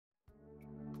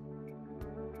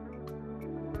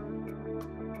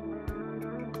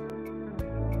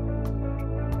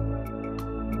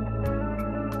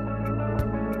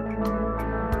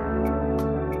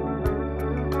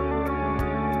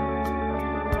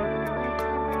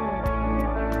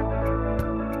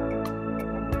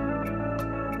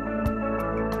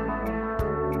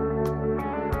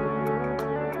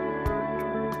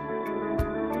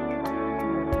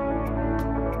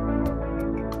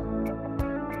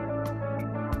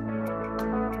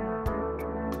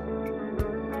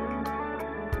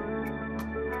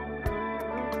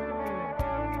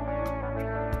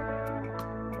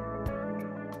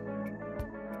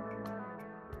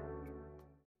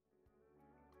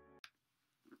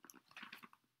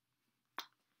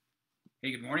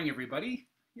Hey, good morning, everybody.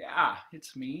 Yeah,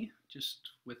 it's me,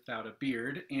 just without a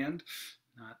beard and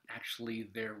not actually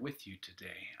there with you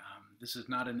today. This is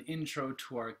not an intro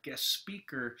to our guest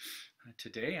speaker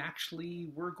today. Actually,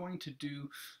 we're going to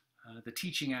do the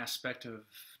teaching aspect of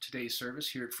today's service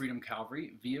here at Freedom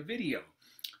Calvary via video.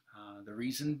 The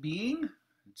reason being,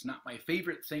 it's not my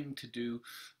favorite thing to do,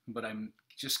 but I'm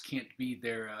just can't be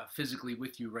there physically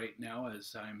with you right now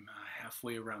as I'm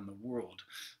halfway around the world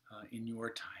in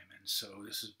your time. And so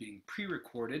this is being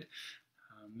pre-recorded.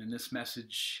 And this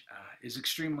message is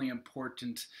extremely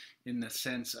important in the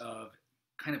sense of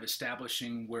kind of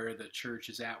establishing where the church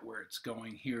is at, where it's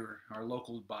going here, our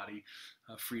local body,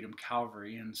 Freedom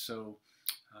Calvary. And so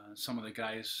some of the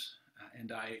guys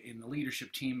and I in the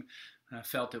leadership team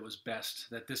felt it was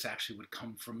best that this actually would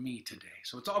come from me today.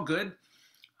 So it's all good.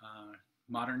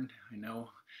 Modern, I know.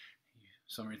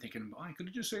 Some are thinking, oh, I could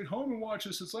have just stayed home and watched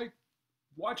this. It's like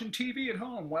watching TV at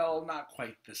home. Well, not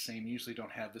quite the same. You usually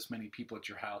don't have this many people at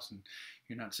your house, and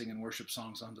you're not singing worship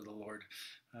songs unto the Lord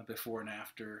before and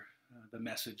after the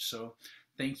message. So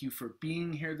thank you for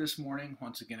being here this morning.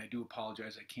 Once again, I do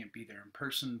apologize I can't be there in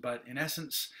person, but in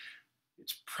essence,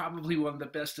 it's probably one of the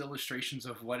best illustrations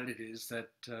of what it is that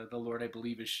the Lord, I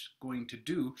believe, is going to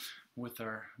do with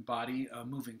our body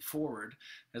moving forward.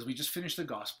 As we just finished the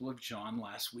Gospel of John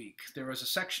last week, there was a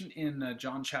section in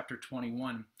John chapter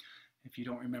 21. If you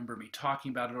don't remember me talking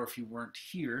about it, or if you weren't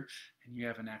here and you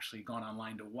haven't actually gone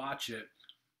online to watch it,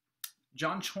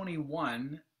 John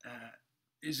 21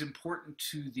 is important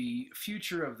to the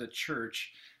future of the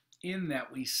church in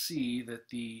that we see that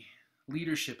the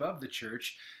leadership of the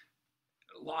church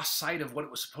lost sight of what it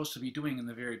was supposed to be doing in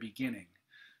the very beginning.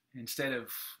 Instead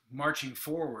of marching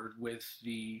forward with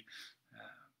the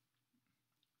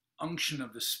unction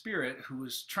of the Spirit, who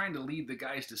was trying to lead the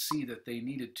guys to see that they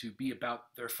needed to be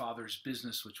about their Father's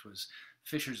business, which was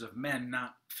fishers of men,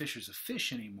 not fishers of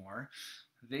fish anymore,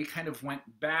 they kind of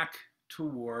went back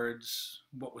towards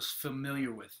what was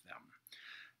familiar with them.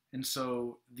 And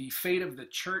so the fate of the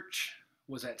church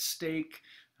was at stake.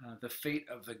 The fate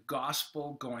of the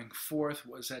gospel going forth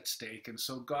was at stake. And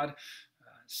so God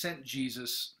sent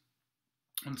Jesus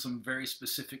on some very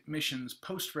specific missions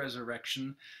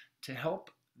post-resurrection to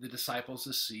help the disciples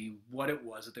to see what it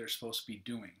was that they're supposed to be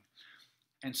doing.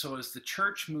 And so as the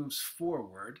church moves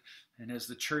forward, and as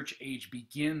the church age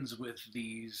begins with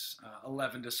these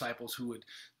 11 disciples who would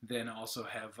then also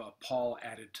have Paul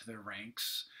added to their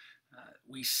ranks,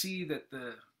 we see that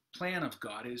the plan of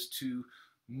God is to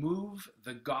move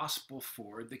the gospel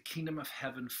forward, the kingdom of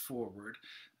heaven forward,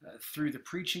 through the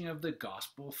preaching of the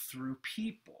gospel through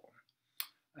people.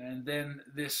 And then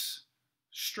this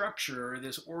structure, or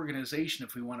this organization,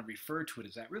 if we want to refer to it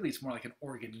as that, really it's more like an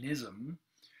organism,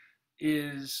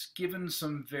 is given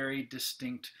some very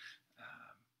distinct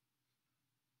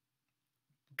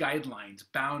guidelines,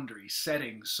 boundaries,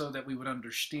 settings, so that we would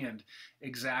understand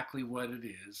exactly what it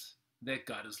is that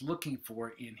God is looking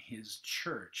for in his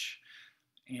church.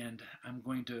 And I'm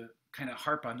going to kind of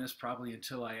harp on this probably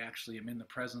until I actually am in the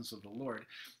presence of the Lord,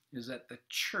 is that the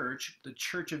church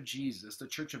of Jesus, the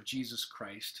church of Jesus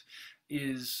Christ,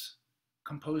 is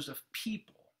composed of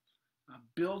people.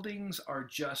 Buildings are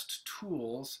just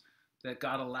tools that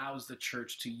God allows the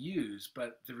church to use,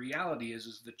 but the reality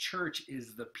is the church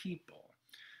is the people.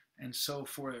 And so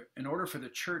in order for the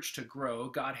church to grow,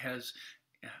 God has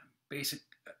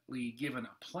basically given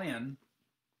a plan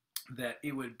that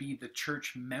it would be the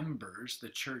church members, the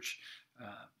church,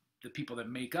 the people that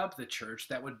make up the church,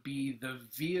 that would be the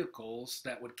vehicles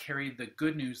that would carry the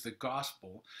good news, the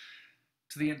gospel,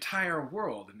 to the entire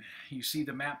world. And you see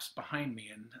the maps behind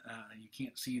me, and you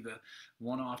can't see the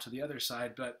one off to the other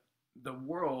side, but the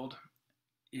world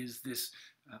is this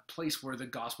place where the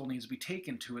gospel needs to be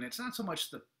taken to. And it's not so much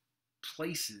the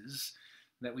places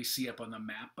that we see up on the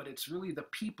map, but it's really the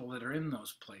people that are in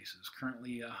those places.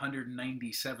 Currently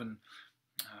 197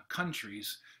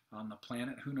 countries on the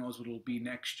planet. Who knows what it'll be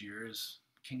next year as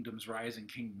kingdoms rise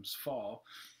and kingdoms fall.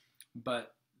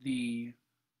 But the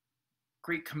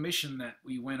Great Commission that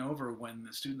we went over when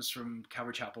the students from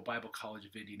Calvary Chapel Bible College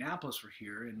of Indianapolis were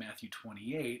here in Matthew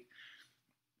 28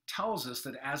 tells us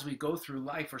that as we go through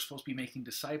life, we're supposed to be making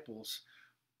disciples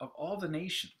of all the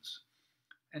nations.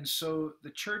 And so the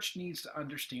church needs to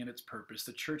understand its purpose.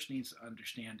 The church needs to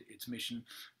understand its mission.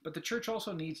 But the church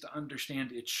also needs to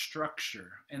understand its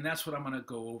structure. And that's what I'm going to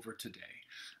go over today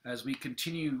as we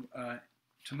continue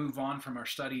to move on from our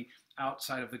study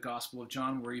outside of the Gospel of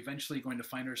John. We're eventually going to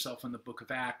find ourselves in the book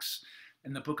of Acts.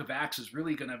 And the book of Acts is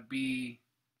really going to be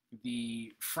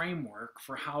the framework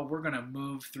for how we're going to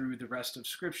move through the rest of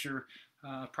Scripture,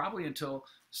 probably until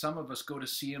some of us go to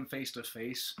see him face to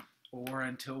face, or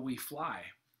until we fly.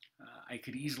 I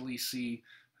could easily see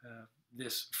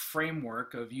this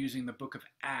framework of using the book of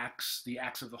Acts, the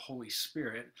Acts of the Holy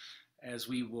Spirit, as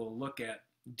we will look at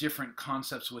different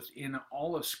concepts within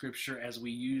all of Scripture as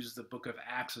we use the book of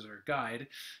Acts as our guide,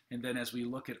 and then as we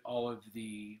look at all of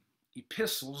the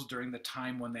epistles during the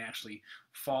time when they actually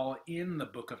fall in the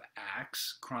book of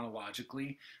Acts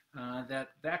chronologically,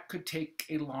 that could take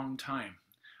a long time.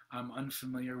 I'm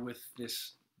unfamiliar with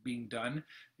this being done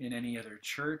in any other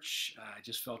church. I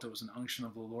just felt it was an unction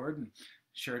of the Lord and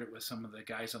shared it with some of the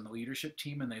guys on the leadership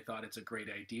team, and they thought it's a great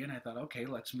idea, and I thought, okay,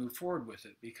 let's move forward with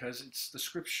it because it's the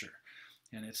Scripture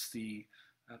and it's the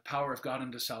power of God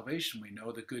unto salvation. We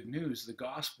know the good news, the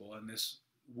gospel, and this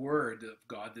word of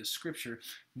God, this Scripture,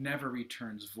 never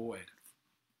returns void.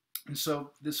 And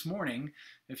so this morning,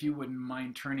 if you wouldn't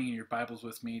mind turning in your Bibles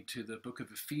with me to the book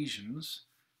of Ephesians,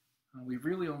 we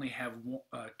really only have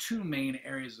two main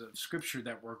areas of Scripture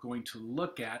that we're going to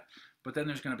look at, but then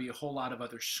there's going to be a whole lot of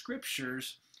other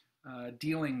Scriptures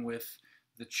dealing with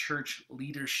the church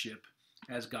leadership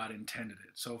as God intended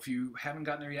it. So if you haven't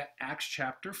gotten there yet, Ephesians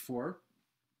chapter 4.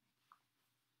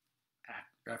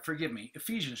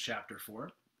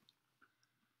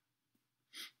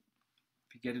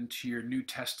 If you get into your New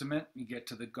Testament, you get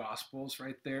to the Gospels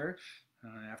right there.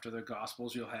 After the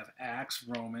Gospels, you'll have Acts,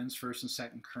 Romans, 1st and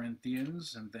 2nd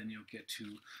Corinthians, and then you'll get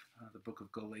to the book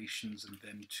of Galatians, and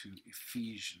then to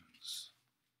Ephesians.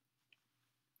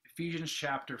 Ephesians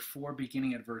chapter 4,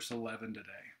 beginning at verse 11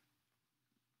 today.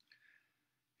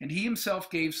 And he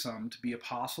himself gave some to be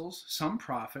apostles, some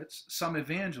prophets, some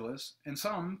evangelists, and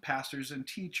some pastors and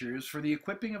teachers for the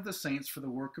equipping of the saints for the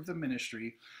work of the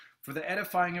ministry, for the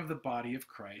edifying of the body of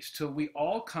Christ, till we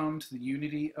all come to the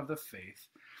unity of the faith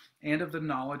and of the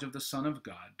knowledge of the Son of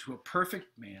God, to a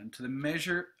perfect man, to the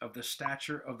measure of the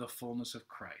stature of the fullness of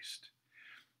Christ,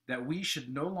 that we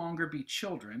should no longer be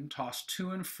children, tossed to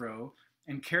and fro,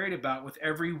 and carried about with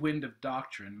every wind of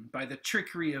doctrine, by the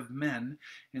trickery of men,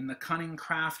 in the cunning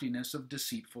craftiness of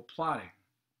deceitful plotting,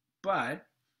 but,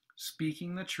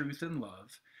 speaking the truth in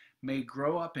love, may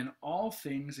grow up in all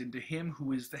things into him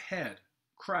who is the head,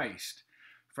 Christ,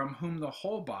 from whom the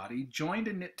whole body, joined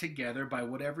and knit together by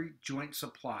what every joint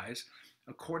supplies,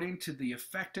 according to the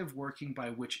effective working by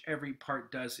which every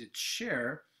part does its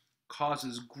share,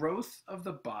 causes growth of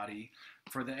the body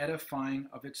for the edifying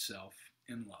of itself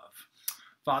in love.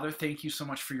 Father, thank you so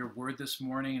much for your word this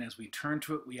morning, and as we turn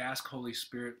to it, we ask, Holy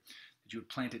Spirit, that you would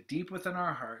plant it deep within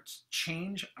our hearts,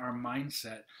 change our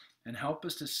mindset, and help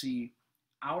us to see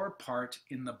our part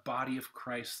in the body of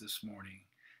Christ this morning.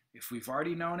 If we've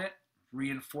already known it,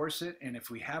 reinforce it, and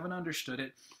if we haven't understood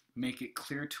it, make it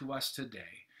clear to us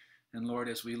today. And Lord,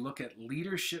 as we look at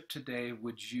leadership today,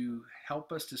 would you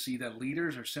help us to see that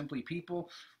leaders are simply people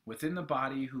within the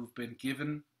body who've been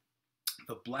given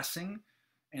the blessing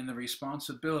and the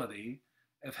responsibility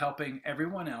of helping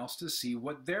everyone else to see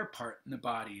what their part in the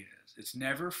body is. It's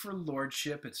never for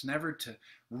lordship, it's never to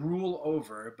rule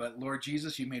over, but Lord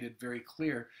Jesus, you made it very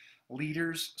clear,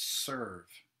 leaders serve.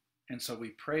 And so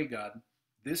we pray, God,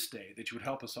 this day that you would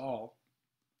help us all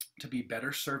to be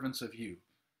better servants of you.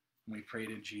 And we pray it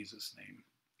in Jesus' name.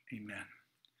 Amen.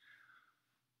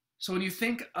 So when you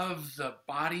think of the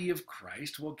body of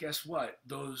Christ, well, guess what?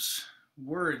 Those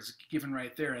words given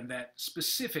right there, and that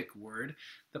specific word,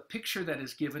 the picture that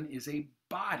is given is a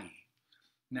body.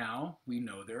 Now, we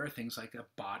know there are things like a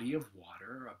body of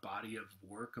water, a body of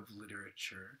work, of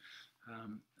literature.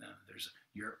 There's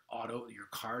your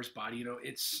car's body.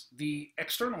 It's the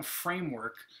external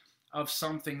framework of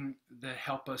something that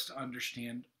help us to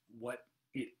understand what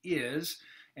it is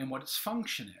and what its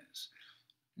function is.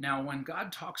 Now, when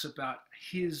God talks about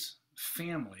his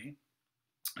family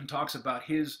and talks about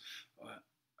his,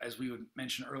 as we would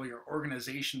mention earlier,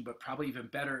 organization, but probably even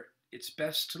better, it's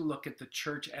best to look at the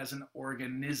church as an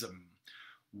organism.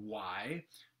 Why?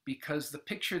 Because the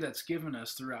picture that's given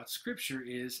us throughout Scripture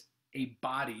is a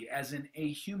body, as in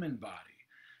a human body.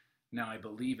 Now, I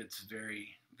believe it's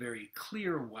very, very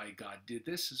clear why God did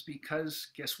this is because,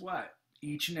 guess what?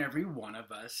 Each and every one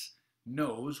of us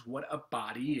knows what a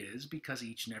body is because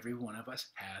each and every one of us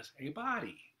has a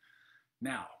body.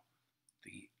 Now,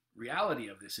 the reality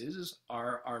of this is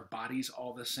are our bodies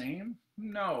all the same?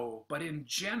 No, but in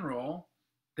general,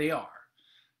 they are.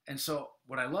 And so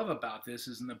what I love about this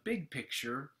is in the big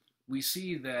picture, we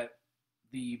see that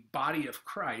the body of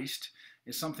Christ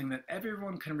is something that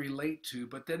everyone can relate to,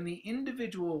 but then the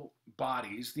individual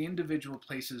bodies, the individual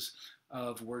places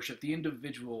of worship, the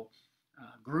individual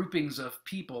groupings of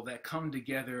people that come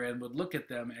together and would look at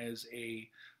them as a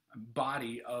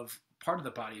body of, part of the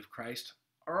body of Christ,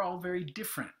 are all very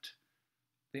different.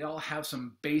 They all have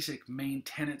some basic main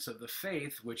tenets of the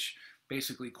faith, which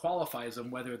basically qualifies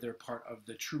them whether they're part of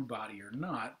the true body or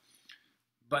not.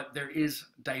 But there is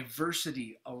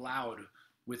diversity allowed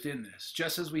within this,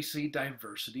 just as we see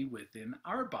diversity within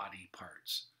our body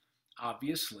parts.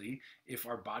 Obviously, if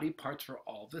our body parts were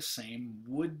all the same,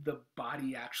 would the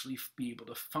body actually be able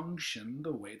to function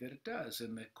the way that it does?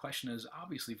 And the question is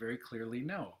obviously very clearly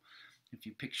no. If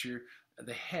you picture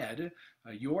the head,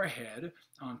 your head,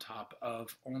 on top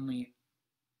of only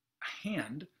a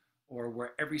hand, or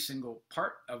where every single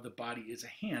part of the body is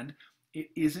a hand, it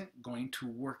isn't going to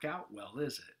work out well,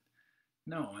 is it?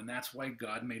 No, and that's why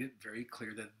God made it very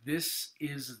clear that this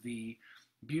is the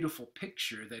beautiful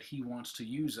picture that he wants to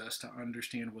use us to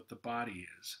understand what the body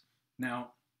is.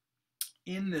 Now,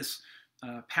 in this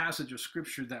passage of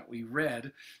scripture that we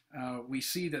read, we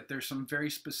see that there's some very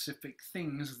specific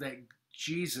things that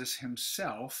Jesus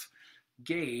himself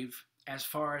gave as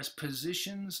far as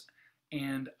positions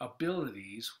and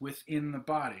abilities within the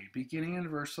body. Beginning in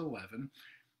verse 11,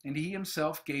 and he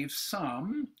himself gave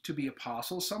some to be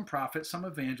apostles, some prophets, some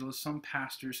evangelists, some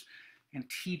pastors, and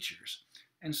teachers.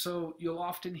 And so you'll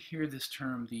often hear this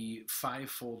term, the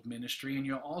fivefold ministry, and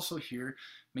you'll also hear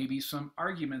maybe some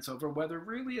arguments over whether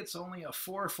really it's only a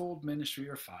fourfold ministry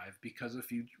or five, because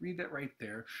if you read that right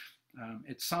there,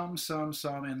 it's some,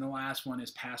 and the last one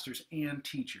is pastors and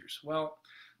teachers. Well,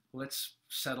 let's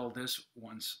settle this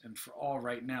once and for all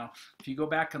right now. If you go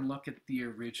back and look at the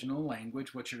original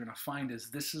language, what you're going to find is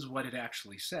this is what it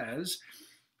actually says.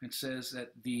 It says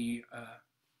that the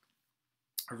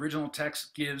original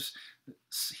text gives,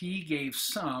 he gave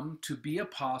some to be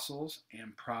apostles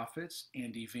and prophets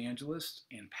and evangelists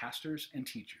and pastors and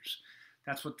teachers.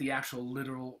 That's what the actual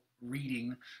literal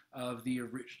reading of the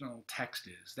original text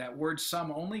is. That word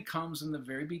some only comes in the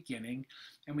very beginning,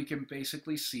 and we can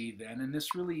basically see then, and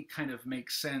this really kind of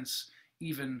makes sense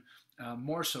even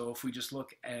more so if we just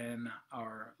look in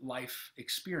our life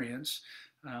experience,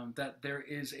 that there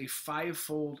is a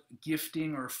fivefold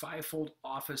gifting or fivefold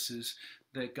offices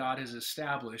that God has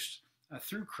established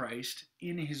through Christ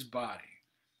in his body.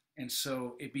 And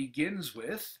so it begins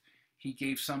with, he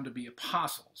gave some to be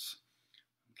apostles.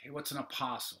 Okay, what's an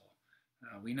apostle?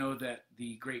 We know that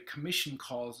the Great Commission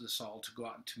calls us all to go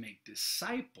out and to make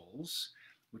disciples,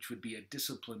 which would be a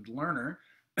disciplined learner.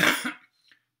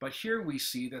 But here we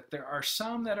see that there are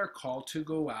some that are called to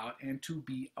go out and to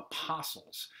be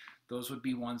apostles. Those would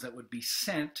be ones that would be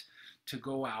sent to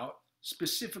go out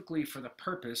specifically for the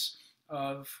purpose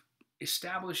of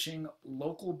establishing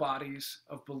local bodies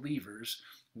of believers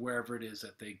wherever it is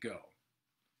that they go.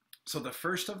 So the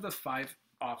first of the five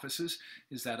offices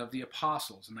is that of the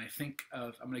apostles. And I think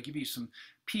of, I'm going to give you some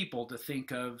people to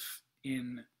think of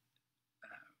in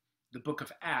the book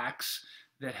of Acts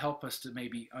that help us to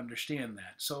maybe understand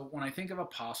that. So when I think of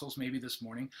apostles, maybe this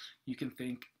morning, you can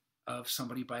think of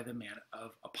somebody by the man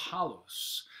of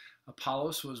Apollos.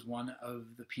 Apollos was one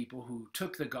of the people who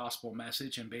took the gospel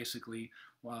message and basically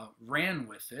ran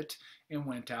with it and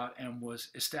went out and was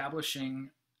establishing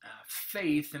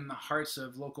faith in the hearts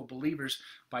of local believers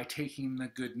by taking the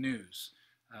good news.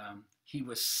 He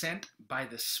was sent by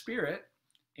the Spirit.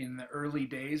 In the early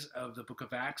days of the book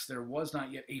of Acts, there was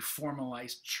not yet a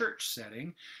formalized church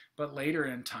setting, but later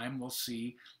in time we'll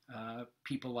see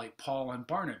people like Paul and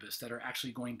Barnabas that are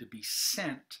actually going to be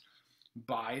sent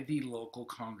by the local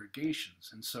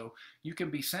congregations. And so you can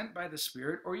be sent by the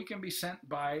Spirit or you can be sent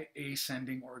by a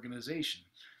sending organization.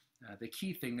 The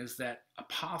key thing is that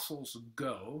apostles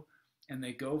go, and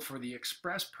they go for the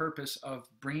express purpose of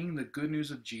bringing the good news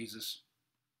of Jesus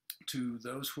to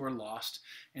those who are lost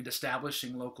and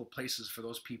establishing local places for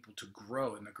those people to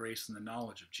grow in the grace and the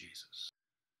knowledge of Jesus.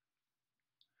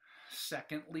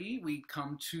 Secondly, we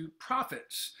come to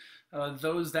prophets,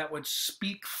 those that would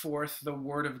speak forth the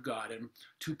word of God. And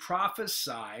to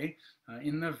prophesy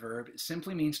in the verb, it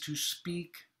simply means to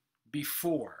speak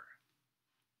before.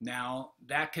 Now,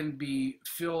 that can be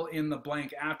fill in the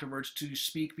blank afterwards, to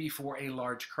speak before a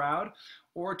large crowd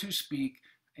or to speak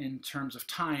in terms of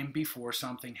time before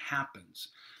something happens.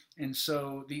 And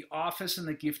so the office and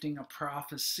the gifting of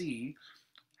prophecy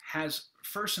has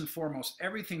first and foremost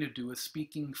everything to do with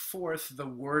speaking forth the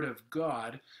word of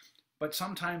God, but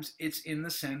sometimes it's in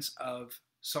the sense of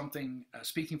something,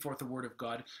 speaking forth the word of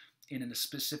God in a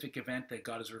specific event that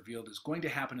God has revealed is going to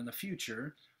happen in the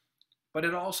future. But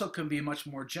it also can be a much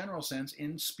more general sense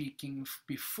in speaking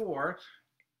before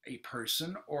a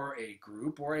person or a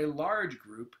group or a large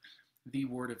group the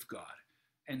word of God.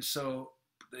 And so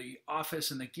the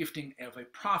office and the gifting of a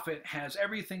prophet has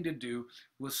everything to do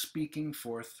with speaking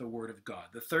forth the word of God.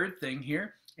 The third thing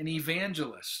here, an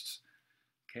evangelist.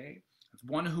 Okay,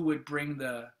 one who would bring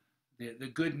the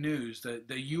good news, the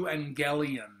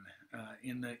euangelion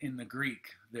in the Greek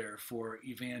there for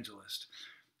evangelist.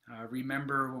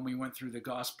 Remember when we went through the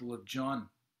Gospel of John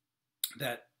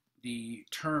that the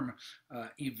term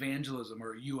evangelism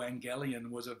or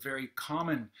euangelion was a very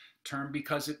common term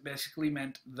because it basically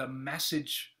meant the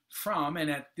message from, and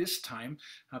at this time,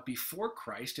 before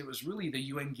Christ, it was really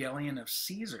the euangelion of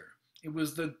Caesar. It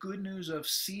was the good news of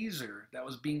Caesar that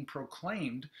was being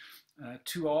proclaimed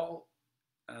to all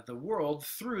the world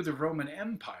through the Roman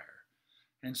Empire.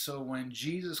 And so when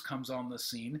Jesus comes on the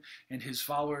scene and his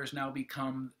followers now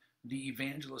become the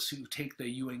evangelists who take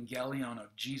the euangelion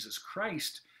of Jesus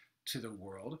Christ to the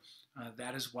world,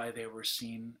 that is why they were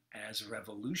seen as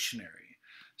revolutionary.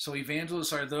 So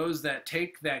evangelists are those that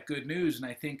take that good news, and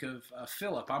I think of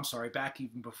back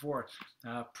even before,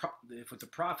 with the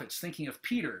prophets, thinking of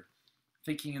Peter,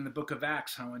 thinking in the book of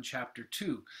Acts, how in chapter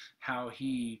 2, how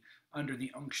he, under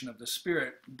the unction of the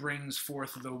Spirit, brings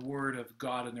forth the word of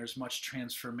God, and there's much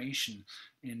transformation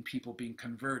in people being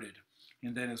converted.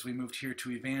 And then as we moved here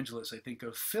to evangelists, I think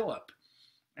of Philip,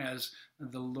 as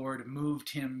the Lord moved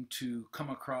him to come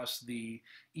across the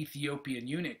Ethiopian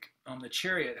eunuch on the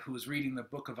chariot who was reading the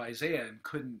book of Isaiah and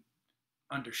couldn't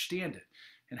understand it,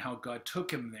 and how God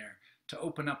took him there to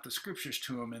open up the scriptures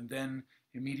to him. And then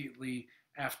immediately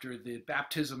after the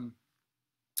baptism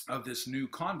of this new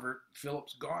convert,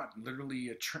 Philip's gone.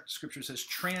 Literally, scripture says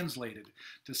translated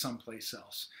to someplace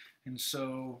else. And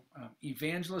so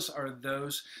evangelists are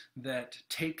those that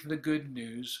take the good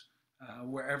news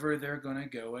wherever they're going to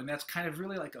go. And that's kind of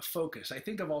really like a focus. I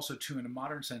think of also, too, in a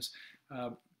modern sense,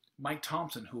 Mike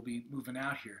Thompson, who will be moving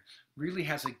out here, really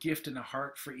has a gift and a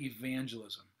heart for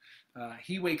evangelism.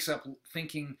 He wakes up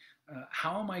thinking,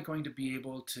 how am I going to be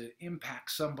able to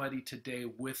impact somebody today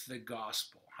with the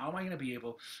gospel? How am I going to be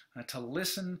able to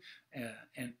listen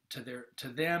and to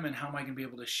them, and how am I going to be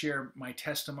able to share my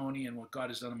testimony and what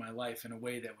God has done in my life in a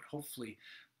way that would hopefully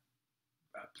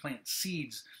plant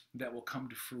seeds that will come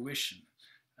to fruition?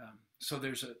 So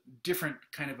there's a different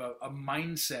kind of a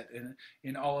mindset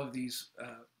in all of these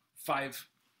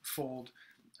five-fold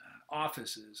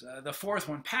offices. The fourth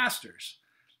one, pastors.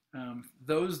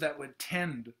 Those that would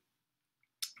tend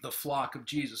the flock of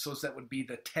Jesus, those that would be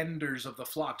the tenders of the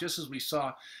flock, just as we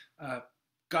saw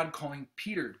God calling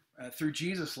Peter through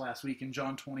Jesus last week in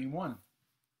John 21,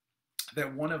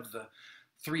 that one of the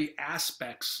three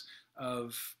aspects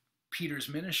of Peter's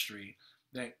ministry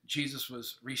that Jesus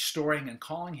was restoring and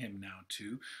calling him now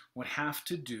to would have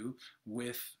to do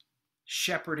with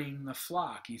shepherding the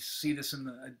flock. You see this in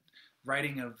the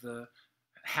writing of the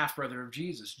half-brother of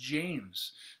Jesus,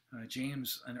 James.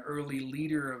 James, an early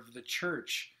leader of the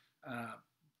church,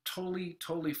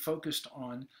 totally focused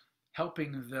on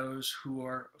helping those who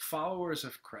are followers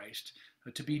of Christ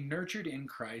to be nurtured in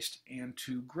Christ and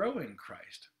to grow in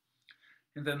Christ.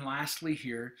 And then lastly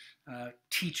here,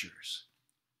 teachers.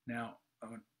 Now, I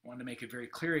want to make it very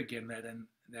clear again that in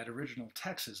that original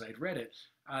text, as I'd read it,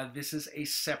 this is a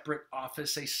separate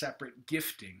office, a separate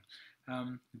gifting.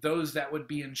 Those that would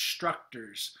be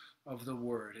instructors of the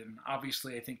word. And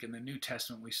obviously, I think in the New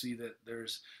Testament, we see that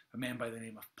there's a man by the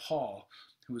name of Paul,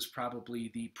 who was probably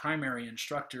the primary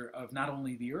instructor of not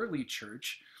only the early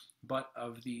church, but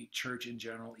of the church in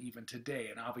general, even today.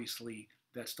 And obviously,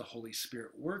 that's the Holy Spirit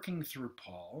working through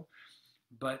Paul.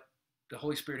 But the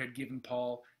Holy Spirit had given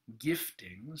Paul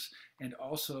giftings, and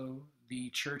also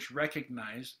the church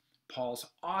recognized Paul's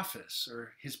office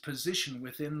or his position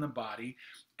within the body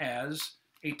as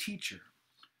a teacher.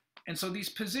 And so these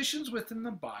positions within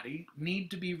the body need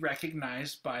to be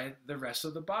recognized by the rest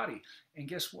of the body. And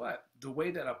guess what? The way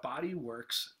that a body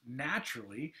works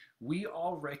naturally, we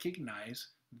all recognize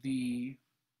the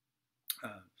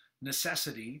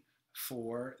necessity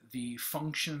for the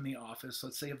function in the office,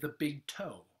 let's say, of the big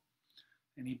toe.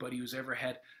 Anybody who's ever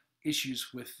had issues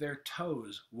with their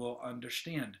toes will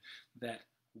understand that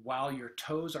while your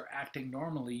toes are acting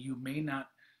normally, you may not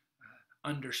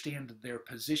understand their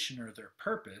position or their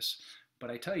purpose.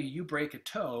 But I tell you, you break a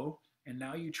toe and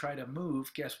now you try to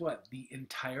move, guess what? The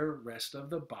entire rest of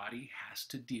the body has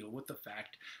to deal with the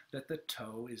fact that the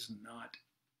toe is not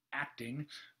acting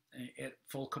at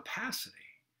full capacity.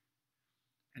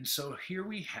 And so here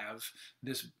we have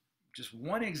this just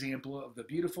one example of the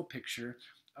beautiful picture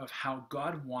of how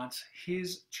God wants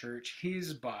his church,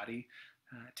 his body,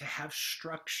 to have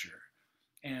structure.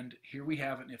 And here we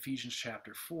have in Ephesians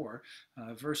chapter 4,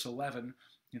 verse 11,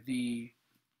 the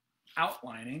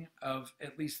outlining of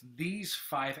at least these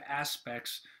 5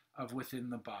 aspects of within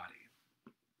the body.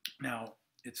 Now,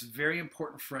 it's very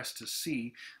important for us to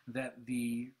see that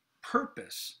the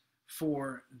purpose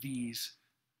for these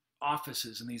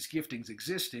offices and these giftings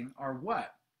existing are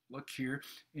what? Look here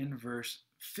in verse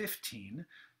 15.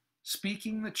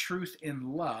 Speaking the truth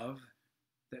in love,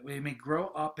 that we may grow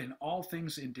up in all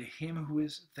things into him who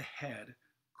is the head,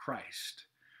 Christ.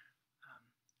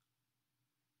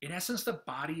 In essence, the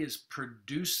body is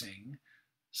producing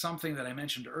something that I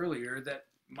mentioned earlier that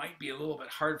might be a little bit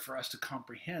hard for us to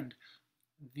comprehend.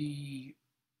 The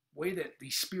way that the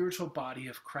spiritual body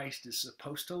of Christ is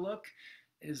supposed to look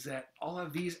is that all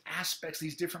of these aspects,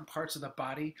 these different parts of the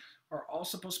body, are all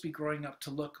supposed to be growing up to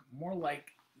look more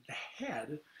like the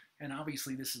head. And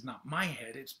obviously this is not my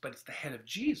head, but it's the head of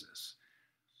Jesus.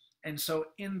 And so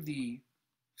in the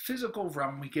physical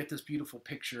realm, we get this beautiful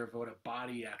picture of what a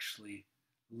body actually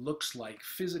looks like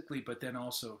physically, but then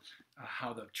also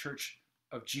how the church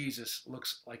of Jesus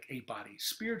looks like a body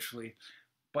spiritually.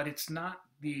 But it's not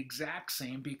the exact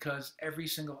same, because every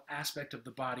single aspect of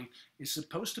the body is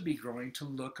supposed to be growing to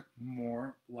look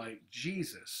more like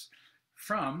Jesus.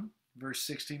 From verse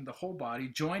 16, the whole body,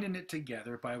 joined in it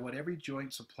together by what every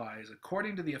joint supplies,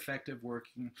 according to the effective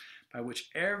working by which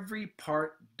every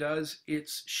part does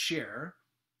its share,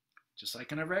 just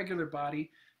like in a regular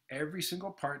body, every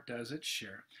single part does its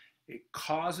share. It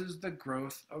causes the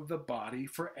growth of the body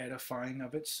for edifying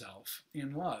of itself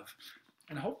in love.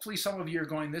 And hopefully some of you are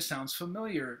going, this sounds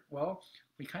familiar. Well,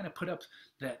 we kind of put up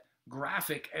that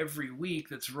graphic every week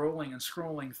that's rolling and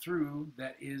scrolling through.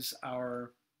 That is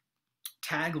our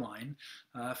tagline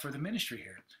for the ministry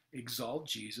here. Exalt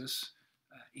Jesus,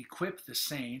 equip the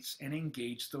saints, and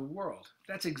engage the world.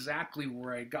 That's exactly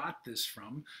where I got this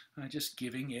from, just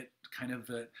giving it kind of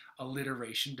the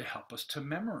alliteration to help us to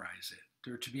memorize it,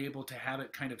 or to be able to have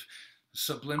it kind of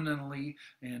subliminally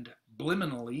and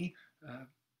liminally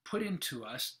put into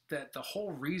us, that the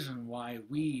whole reason why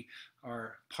we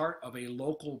are part of a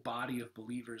local body of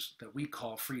believers that we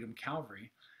call Freedom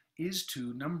Calvary is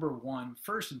to, number one,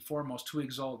 first and foremost, to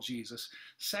exalt Jesus.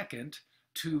 Second,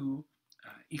 to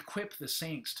equip the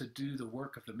saints to do the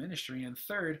work of the ministry. And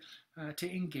third,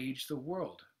 to engage the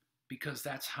world, because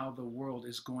that's how the world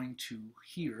is going to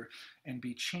hear and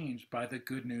be changed by the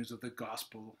good news of the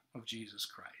gospel of Jesus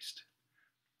Christ.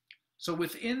 So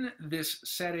within this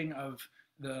setting of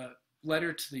the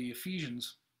letter to the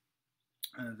Ephesians,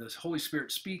 the Holy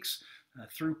Spirit speaks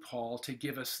through Paul to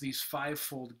give us these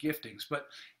fivefold giftings. But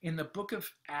in the book of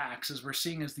Acts, as we're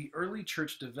seeing as the early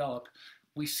church develop,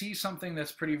 we see something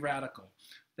that's pretty radical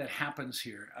that happens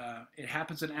here. It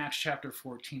happens in Acts chapter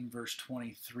 14, verse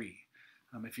 23.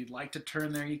 If you'd like to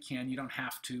turn there, you can. You don't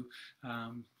have to.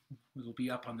 It'll be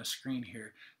up on the screen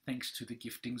here, thanks to the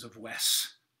giftings of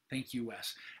Wes. Thank you,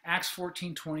 Wes. Acts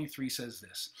 14:23 says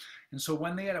this. And so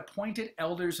when they had appointed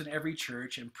elders in every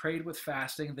church and prayed with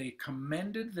fasting, they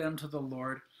commended them to the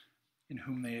Lord in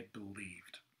whom they had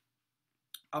believed.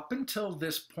 Up until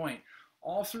this point,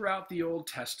 all throughout the Old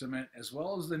Testament, as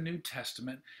well as the New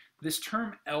Testament, this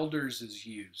term elders is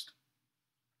used.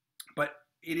 But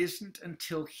it isn't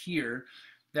until here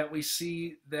that we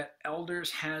see that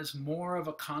elders has more of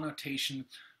a connotation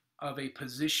of a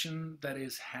position that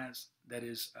is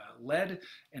led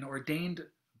and ordained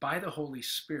by the Holy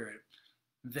Spirit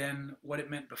than what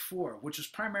it meant before, which is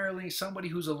primarily somebody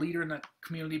who's a leader in the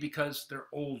community because they're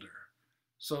older.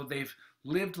 So they've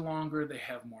lived longer, they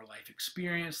have more life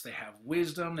experience, they have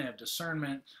wisdom, they have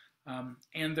discernment,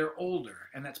 and they're older.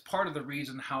 And that's part of the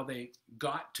reason how they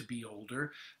got to be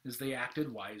older, is they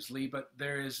acted wisely. But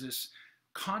there is this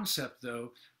concept,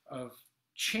 though, of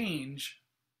change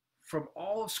from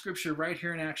all of Scripture right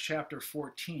here in Acts chapter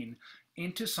 14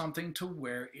 into something to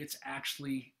where it's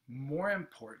actually more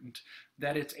important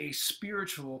that it's a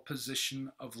spiritual position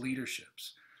of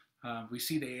leaderships. We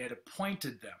see they had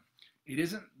appointed them. It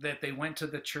isn't that they went to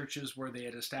the churches where they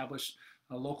had established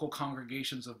local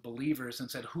congregations of believers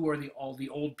and said, who are all the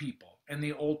old people? And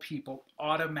the old people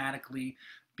automatically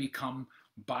become,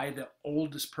 by the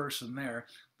oldest person there,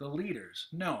 the leaders.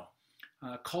 No.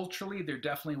 Culturally, there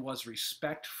definitely was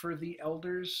respect for the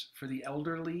elders, for the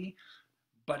elderly,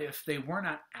 but if they were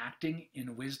not acting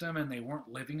in wisdom and they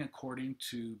weren't living according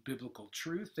to biblical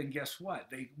truth, then guess what?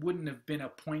 They wouldn't have been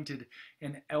appointed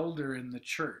an elder in the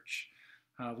church.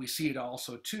 We see it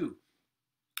also, too,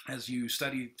 as you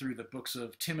study through the books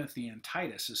of Timothy and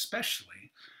Titus,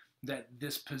 especially, that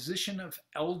this position of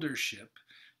eldership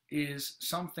is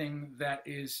something that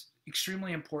is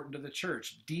extremely important to the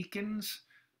church. Deacons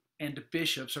and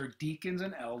bishops, or deacons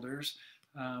and elders,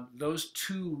 those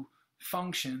two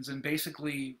functions, and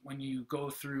basically when you go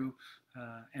through,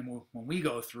 when we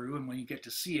go through, and when you get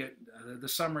to see it, the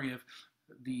summary of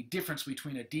the difference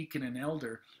between a deacon and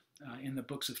elder in the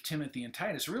books of Timothy and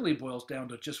Titus really boils down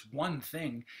to just one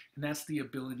thing, and that's the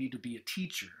ability to be a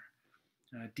teacher.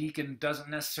 A deacon doesn't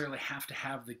necessarily have to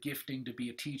have the gifting to be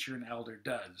a teacher, an elder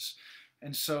does.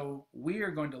 And so we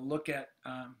are going to look at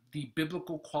the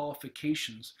biblical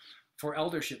qualifications for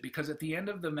eldership, because at the end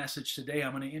of the message today,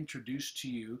 I'm going to introduce to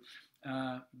you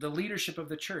the leadership of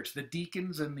the church, the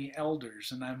deacons and the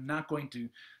elders, and I'm not going to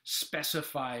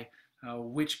specify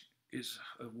which is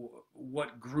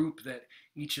what group that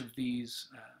each of these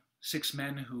 6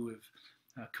 men who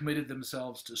have committed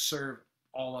themselves to serve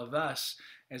all of us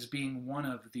as being one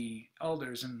of the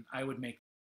elders, and I would make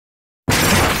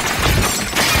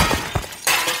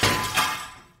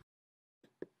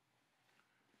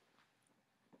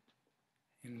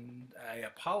and I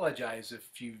apologize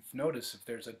if you've noticed if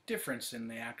there's a difference in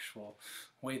the actual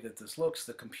way that this looks.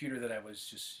 The computer that I was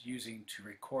just using to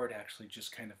record actually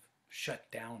just kind of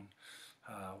shut down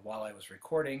while I was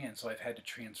recording, and so I've had to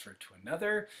transfer to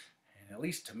another, and at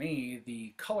least to me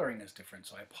the coloring is different,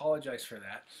 so I apologize for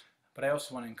that. But I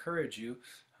also want to encourage you,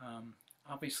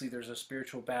 obviously there's a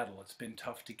spiritual battle. It's been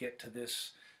tough to get to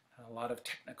this, a lot of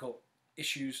technical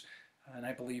issues, and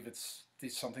I believe it's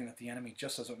something that the enemy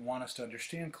just doesn't want us to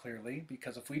understand clearly,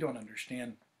 because if we don't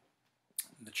understand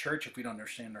the church, if we don't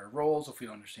understand our roles, if we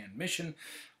don't understand mission,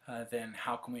 then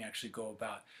how can we actually go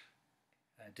about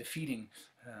defeating,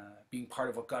 being part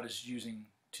of what God is using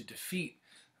to defeat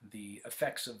the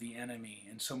effects of the enemy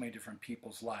in so many different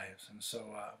people's lives? And so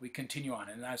we continue on,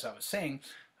 and as I was saying,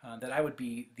 that I would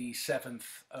be the 7th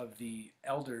of the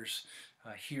elders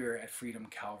here at Freedom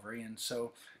Calvary, and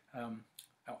so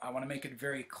I want to make it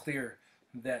very clear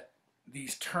that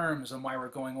these terms and why we're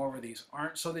going over these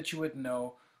aren't so that you would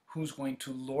know who's going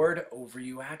to lord over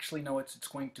you. Actually, no, it's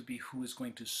going to be who is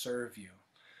going to serve you.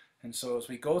 And so as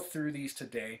we go through these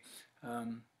today,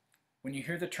 when you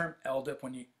hear the term elder,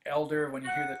 when you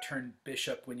hear the term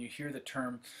bishop, when you hear the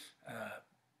term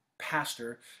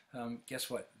pastor, guess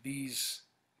what? These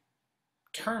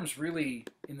terms really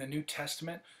in the New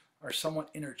Testament are somewhat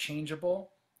interchangeable.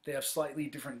 They have slightly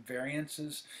different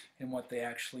variances in what they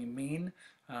actually mean.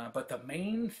 But the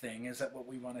main thing is that what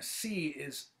we want to see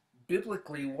is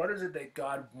biblically, what is it that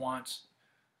God wants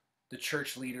the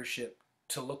church leadership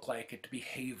to look like and to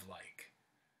behave like?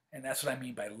 And that's what I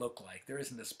mean by look like. There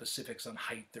isn't the specifics on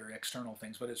height or external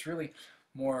things, but it's really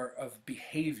more of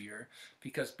behavior,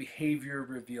 because behavior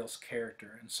reveals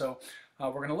character. And so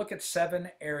we're going to look at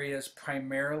 7 areas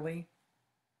primarily.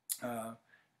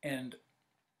 And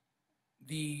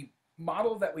the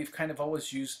model that we've kind of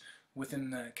always used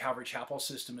within the Calvary Chapel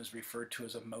system is referred to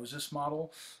as a Moses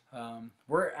model.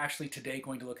 We're actually today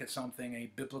going to look at something,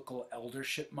 a biblical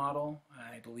eldership model.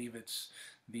 I believe it's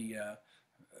the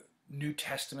New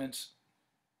Testament's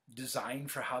design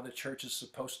for how the church is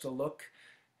supposed to look.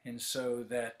 And so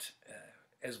that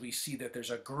as we see that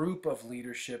there's a group of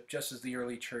leadership, just as the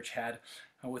early church had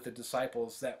with the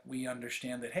disciples, that we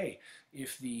understand that, hey,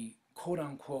 if the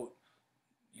quote-unquote,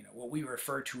 what we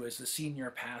refer to as the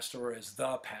senior pastor or as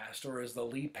the pastor or as the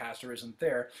lead pastor isn't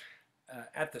there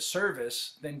at the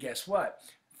service, then guess what?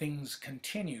 Things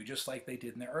continue just like they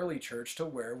did in the early church, to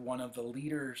where one of the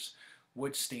leaders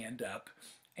would stand up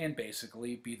and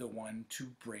basically be the one to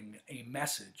bring a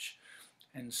message.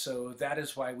 And so that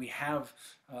is why we have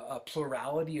a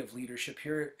plurality of leadership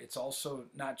here. It's also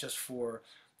not just for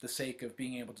the sake of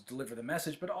being able to deliver the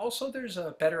message, but also there's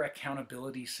a better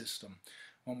accountability system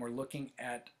when we're looking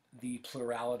at the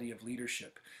plurality of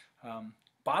leadership.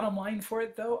 Bottom line for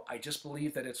it, though, I just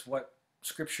believe that it's what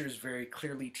Scripture is very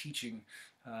clearly teaching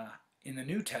in the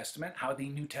New Testament, how the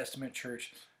New Testament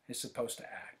church is supposed to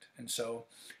act. And so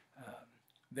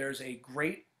there's a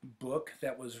great book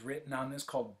that was written on this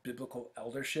called Biblical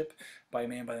Eldership by a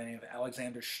man by the name of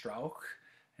Alexander Strauch.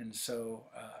 And so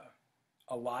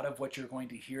a lot of what you're going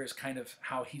to hear is kind of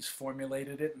how he's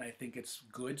formulated it, and I think it's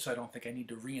good, so I don't think I need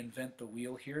to reinvent the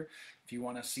wheel here. If you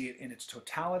want to see it in its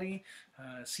totality,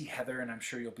 see Heather, and I'm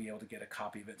sure you'll be able to get a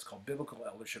copy of it. It's called Biblical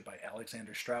Eldership by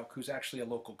Alexander Strauch, who's actually a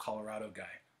local Colorado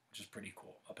guy, which is pretty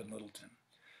cool, up in Littleton.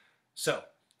 So,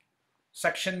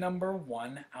 section number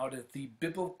 1 out of the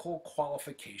biblical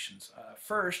qualifications.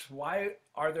 First, why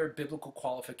are there biblical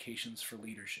qualifications for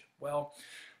leadership? Well,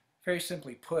 very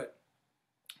simply put,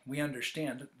 we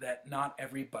understand that not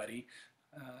everybody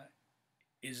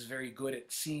is very good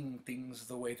at seeing things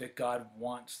the way that God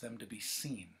wants them to be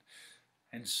seen.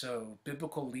 And so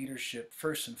biblical leadership,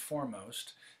 first and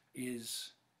foremost,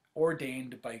 is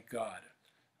ordained by God.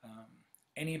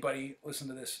 Anybody, listen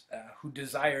to this, who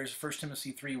desires, 1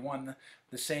 Timothy 3:1,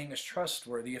 the saying is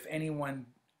trustworthy, if anyone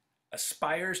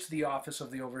aspires to the office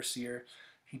of the overseer,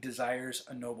 he desires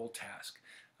a noble task.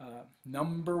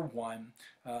 Number 1,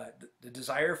 the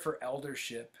desire for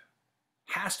eldership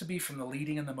has to be from the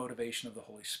leading and the motivation of the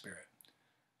Holy Spirit.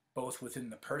 both within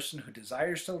the person who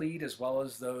desires to lead as well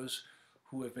as those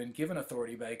who have been given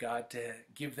authority by God to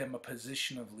give them a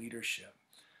position of leadership.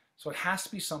 So it has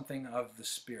to be something of the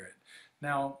Spirit.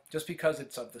 Now, just because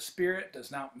it's of the Spirit does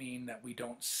not mean that we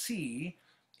don't see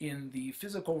in the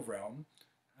physical realm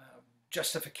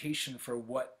justification for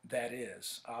what that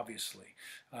is, obviously.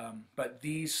 But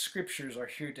these scriptures are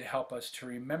here to help us to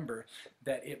remember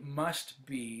that it must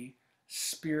be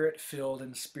Spirit-filled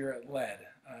and Spirit-led.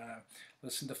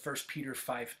 Listen to 1 Peter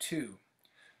 5:2.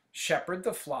 Shepherd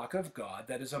the flock of God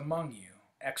that is among you,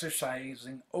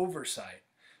 exercising oversight,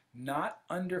 not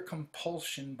under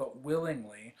compulsion, but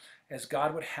willingly, as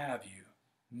God would have you,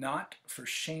 not for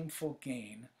shameful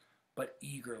gain, but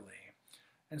eagerly.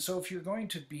 And so if you're going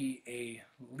to be a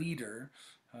leader,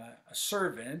 a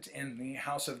servant in the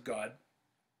house of God,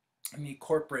 in the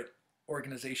corporate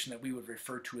organization that we would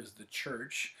refer to as the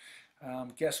church,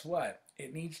 guess what?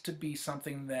 It needs to be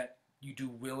something that you do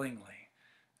willingly.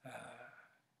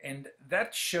 And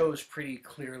that shows pretty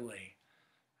clearly.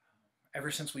 Ever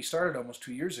since we started almost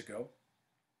 2 years ago,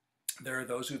 there are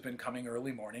those who've been coming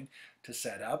early morning to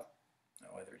set up,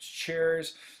 whether it's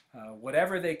chairs,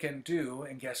 whatever they can do.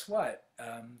 And guess what?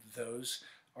 Those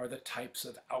are the types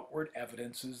of outward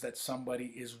evidences that somebody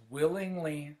is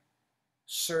willingly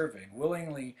serving,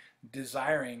 willingly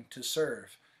desiring to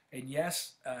serve. And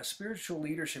yes, spiritual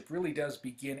leadership really does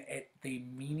begin at the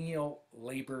menial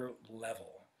labor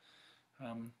level.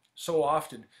 So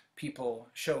often people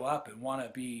show up and want to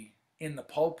be in the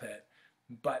pulpit,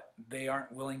 but they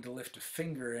aren't willing to lift a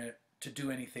finger to do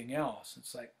anything else.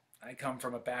 It's like, I come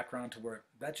from a background to where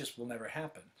that just will never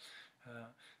happen.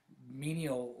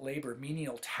 Menial labor,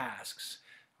 menial tasks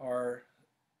are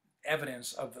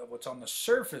evidence of what's on the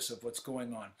surface of what's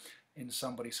going on in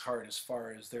somebody's heart as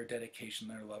far as their dedication,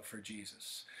 their love for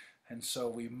Jesus. And so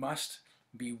we must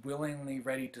be willingly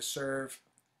ready to serve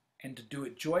and to do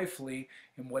it joyfully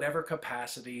in whatever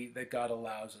capacity that God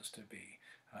allows us to be.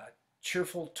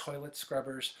 Cheerful toilet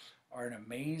scrubbers are an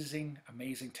amazing,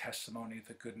 amazing testimony of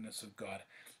the goodness of God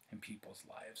in people's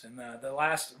lives. And the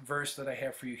last verse that I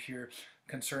have for you here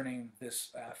concerning this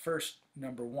first,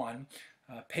 number 1,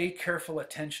 pay careful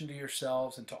attention to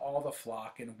yourselves and to all the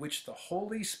flock in which the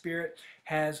Holy Spirit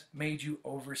has made you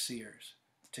overseers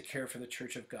to care for the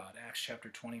church of God. Acts chapter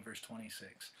 20, verse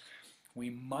 26. We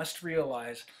must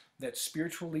realize that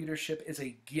spiritual leadership is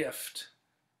a gift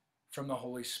from the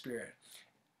Holy Spirit.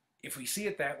 If we see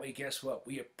it that way, guess what?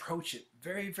 We approach it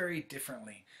very, very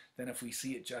differently than if we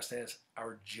see it just as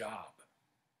our job.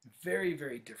 Very,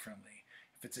 very differently.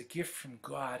 If it's a gift from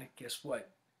God, guess what?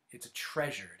 It's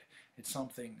treasured. It's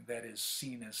something that is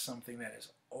seen as something that is,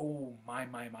 oh, my.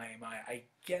 I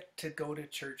get to go to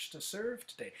church to serve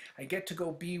today. I get to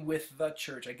go be with the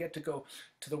church. I get to go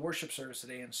to the worship service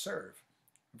today and serve.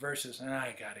 Versus,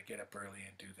 I got to get up early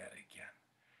and do that again.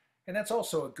 And that's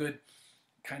also a good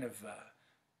kind of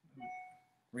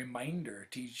reminder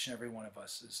to each and every one of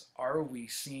us is, are we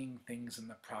seeing things in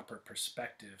the proper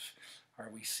perspective? Are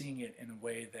we seeing it in a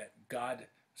way that God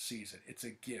sees it? It's a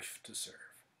gift to serve.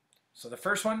 So the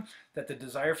first one, that the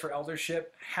desire for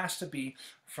eldership has to be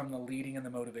from the leading and the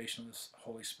motivation of the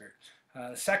Holy Spirit.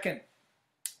 The second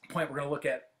point we're going to look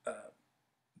at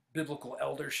biblical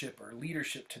eldership or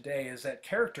leadership today is that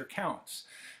character counts.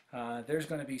 There's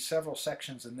going to be several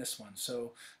sections in this one.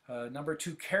 So number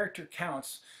 2, character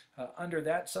counts. Under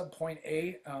that subpoint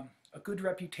A, a good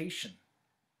reputation.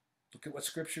 Look at what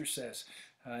Scripture says.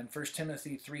 In 1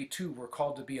 Timothy 3:2, we're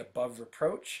called to be above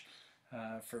reproach.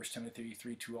 1 Timothy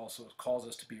 3:2 also calls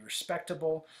us to be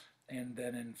respectable. And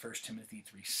then in 1 Timothy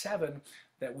 3:7,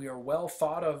 that we are well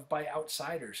thought of by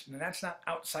outsiders. And that's not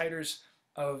outsiders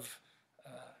of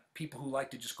people who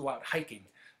like to just go out hiking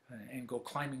and go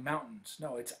climbing mountains.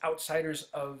 No, it's outsiders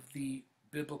of the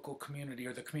biblical community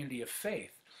or the community of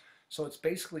faith. So it's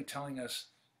basically telling us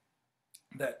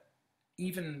that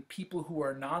even people who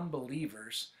are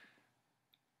non-believers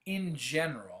in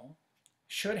general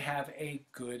should have a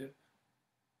good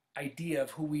idea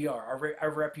of who we are.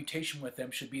 Our reputation with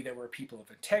them should be that we're people of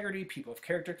integrity, people of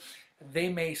character. They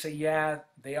may say, yeah,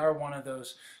 they are one of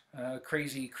those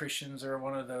crazy Christians or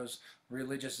one of those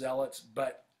religious zealots,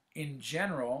 but in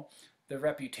general, the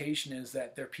reputation is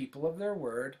that they're people of their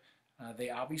word. They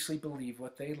obviously believe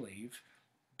what they believe.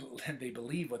 They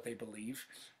believe what they believe,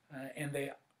 and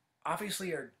they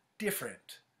obviously are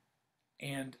different.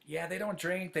 And yeah, they don't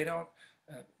drink, they don't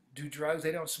do drugs,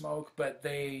 they don't smoke, but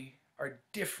they are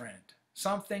different.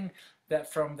 Something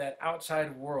that from that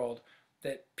outside world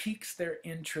that piques their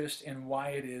interest in why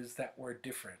it is that we're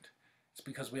different. It's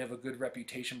because we have a good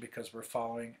reputation, because we're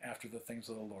following after the things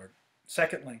of the Lord.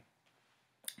 Secondly,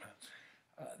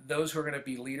 those who are going to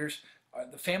be leaders,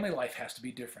 the family life has to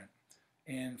be different.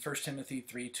 In 1 Timothy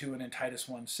 3:2 and in Titus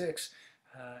 1:6,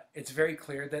 it's very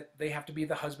clear that they have to be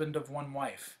the husband of one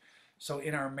wife. So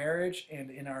in our marriage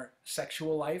and in our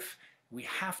sexual life, we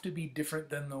have to be different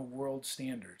than the world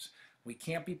standards. We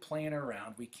can't be playing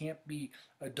around. We can't be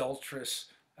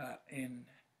adulterous in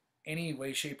any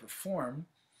way, shape, or form.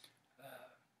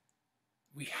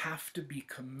 We have to be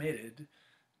committed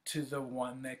to the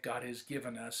one that God has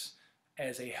given us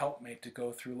as a helpmate to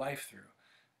go through life through.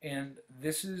 And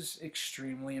this is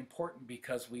extremely important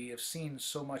because we have seen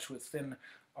so much within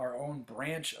our own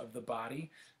branch of the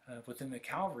body, within the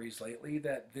Calvaries lately,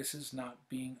 that this is not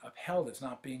being upheld, it's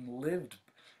not being lived.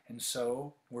 And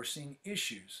so we're seeing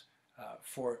issues.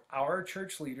 For our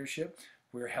church leadership,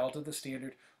 we're held to the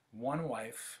standard one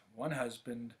wife, one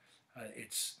husband.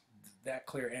 It's that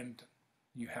clear. And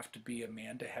you have to be a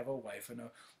man to have a wife and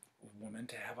a woman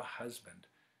to have a husband.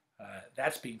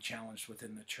 That's being challenged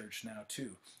within the church now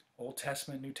too. Old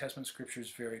Testament, New Testament scripture is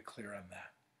very clear on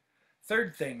that.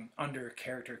 Third thing under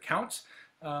character counts,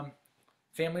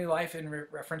 family life in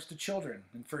reference to children.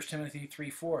 In 1 Timothy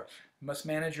 3:4, you must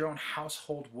manage your own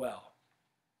household well.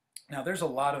 Now there's a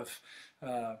lot of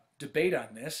debate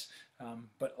on this,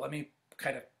 but let me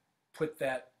kind of put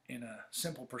that in a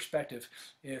simple perspective.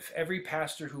 If every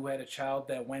pastor who had a child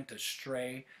that went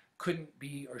astray couldn't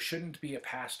be or shouldn't be a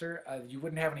pastor, you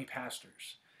wouldn't have any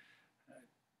pastors.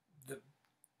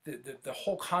 The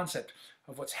whole concept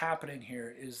of what's happening here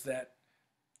is that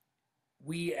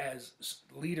we as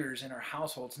leaders in our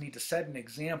households need to set an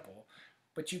example,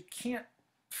 but you can't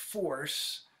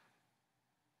force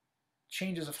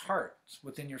changes of hearts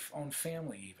within your own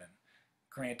family even.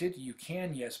 Granted, you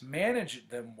can, yes, manage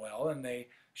them well, and they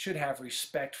should have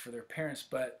respect for their parents,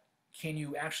 but can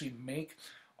you actually make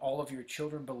all of your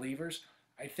children believers?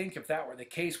 I think if that were the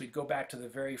case, we'd go back to the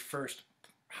very first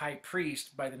high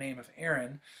priest by the name of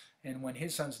Aaron, and when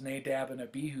his sons Nadab and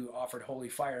Abihu offered holy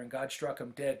fire and God struck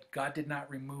him dead, God did not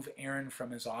remove Aaron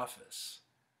from his office.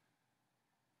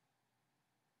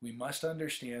 We must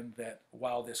understand that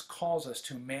while this calls us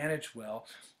to manage well,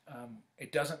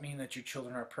 it doesn't mean that your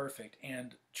children are perfect,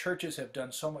 and churches have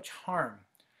done so much harm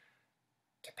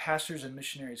to pastors and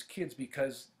missionaries' kids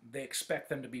because they expect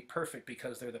them to be perfect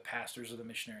because they're the pastors or the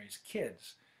missionaries'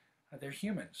 kids. They're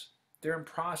humans. They're in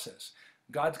process.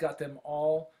 God's got them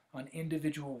all on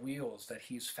individual wheels that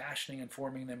he's fashioning and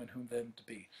forming them and whom them to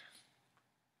be.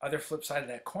 Other flip side of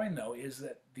that coin, though, is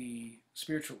that the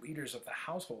spiritual leaders of the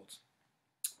households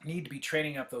need to be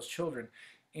training up those children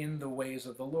in the ways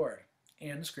of the Lord.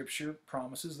 And Scripture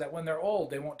promises that when they're old,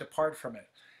 they won't depart from it.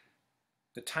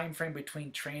 The time frame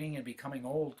between training and becoming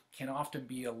old can often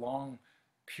be a long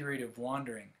period of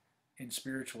wandering in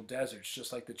spiritual deserts,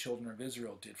 just like the children of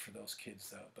Israel did for those kids,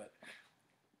 though. But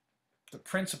the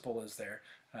principle is there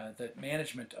that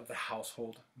management of the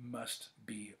household must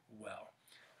be well.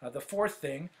 The fourth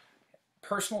thing,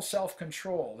 personal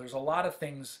self-control. There's a lot of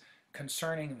things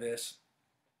concerning this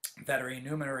that are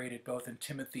enumerated both in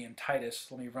Timothy and Titus.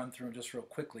 Let me run through them just real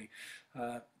quickly.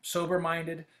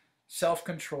 Sober-minded,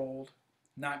 self-controlled,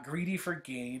 not greedy for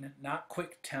gain, not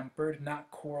quick-tempered, not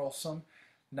quarrelsome,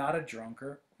 not a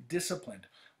drunkard, disciplined.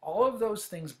 All of those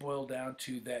things boil down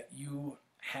to that you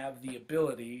have the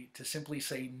ability to simply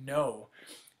say no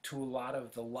to a lot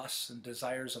of the lusts and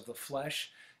desires of the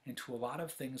flesh and to a lot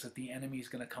of things that the enemy is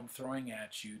going to come throwing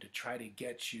at you to try to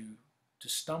get you to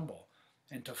stumble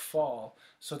and to fall,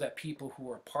 so that people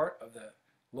who are part of the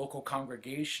local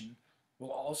congregation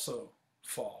will also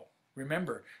fall.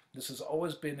 Remember, this has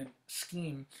always been a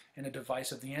scheme and a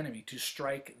device of the enemy to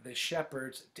strike the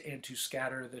shepherds and to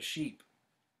scatter the sheep.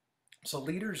 So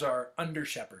leaders are under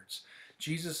shepherds.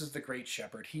 Jesus is the great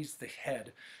shepherd. He's the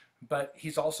head. But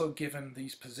he's also given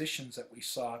these positions that we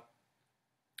saw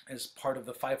as part of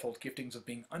the fivefold giftings of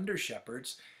being under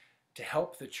shepherds to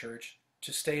help the church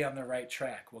to stay on the right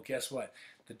track. Well, guess what?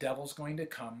 The devil's going to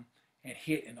come and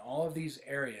hit in all of these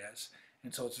areas.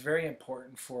 And so it's very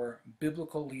important for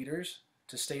biblical leaders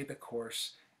to stay the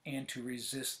course and to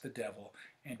resist the devil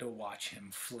and to watch him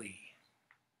flee.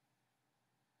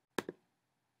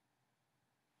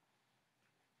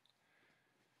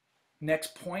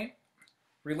 Next point,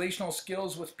 relational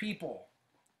skills with people.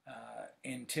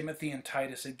 In Timothy and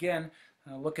Titus, again,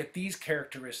 look at these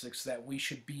characteristics that we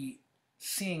should be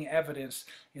seeing evidence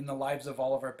in the lives of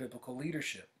all of our biblical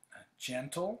leadership.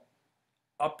 Gentle,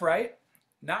 upright,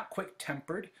 not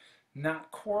quick-tempered,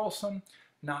 not quarrelsome,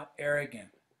 not arrogant.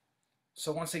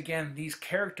 So once again, these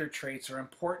character traits are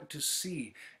important to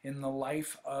see in the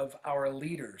life of our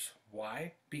leaders.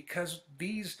 Why? Because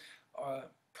these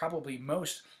probably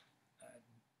most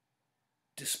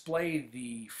display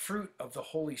the fruit of the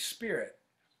Holy Spirit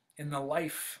in the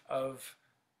life of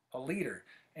a leader.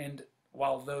 And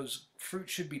while those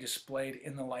fruits should be displayed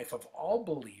in the life of all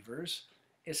believers,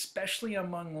 especially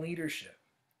among leadership,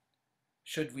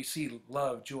 should we see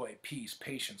love, joy, peace,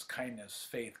 patience, kindness,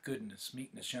 faith, goodness,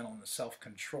 meekness, gentleness,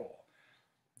 self-control.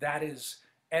 That is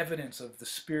evidence of the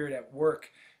Spirit at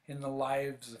work in the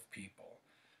lives of people.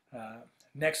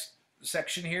 Next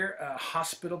section here,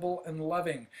 hospitable and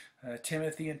loving.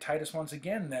 Timothy and Titus, once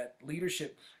again, that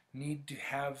leadership need to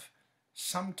have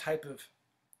some type of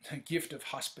gift of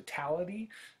hospitality.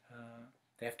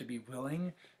 They have to be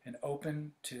willing and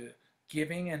open to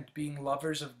giving and being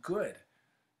lovers of good.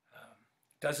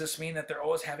 Does this mean that they're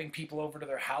always having people over to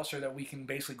their house, or that we can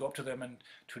basically go up to them and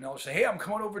to an elder say, hey, I'm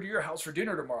coming over to your house for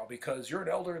dinner tomorrow because you're an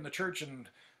elder in the church and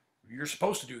you're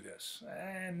supposed to do this?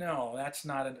 No, that's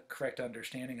not a correct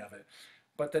understanding of it.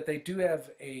 But that they do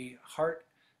have a heart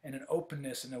and an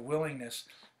openness and a willingness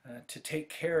to take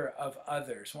care of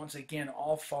others. Once again,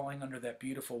 all falling under that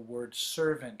beautiful word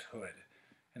servanthood.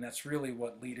 And that's really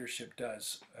what leadership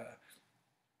does,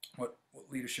 what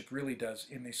leadership really does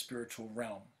in the spiritual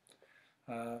realm.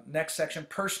 Next section,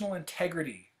 personal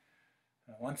integrity.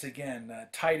 Once again,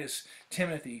 Titus,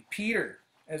 Timothy, Peter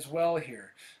as well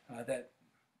here, that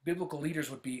biblical leaders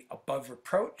would be above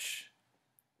reproach,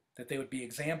 that they would be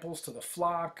examples to the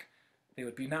flock, they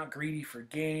would be not greedy for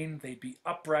gain, they'd be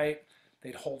upright,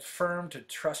 they'd hold firm to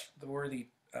trust the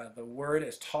word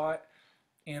as taught,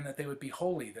 and that they would be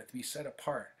holy, that they'd be set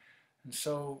apart. And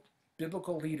so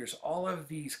biblical leaders, all of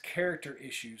these character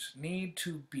issues need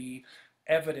to be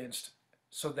evidenced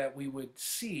so that we would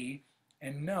see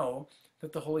and know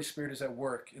that the Holy Spirit is at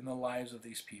work in the lives of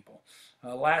these people.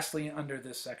 Lastly, under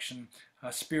this section,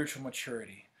 spiritual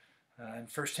maturity. In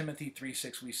 1 Timothy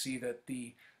 3:6, we see that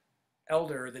the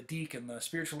elder, the deacon, the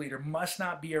spiritual leader must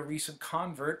not be a recent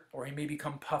convert, or he may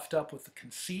become puffed up with the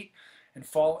conceit and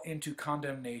fall into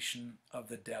condemnation of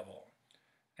the devil.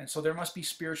 And so there must be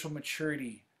spiritual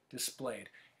maturity displayed.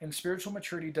 And spiritual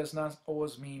maturity does not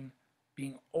always mean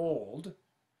being old,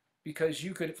 because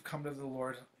you could have come to the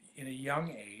Lord in a young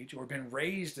age or been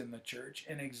raised in the church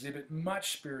and exhibit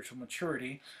much spiritual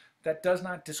maturity. That does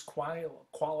not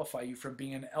disqualify you from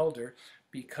being an elder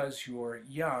because you're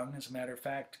young. As a matter of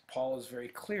fact, Paul is very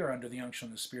clear under the unction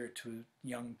of the Spirit to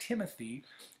young Timothy,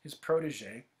 his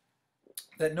protege,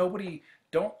 that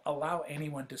don't allow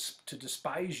anyone to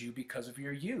despise you because of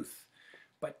your youth,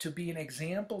 but to be an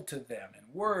example to them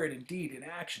in word, in deed, in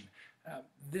action.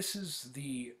 This is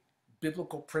the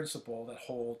biblical principle that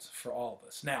holds for all of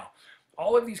us. Now,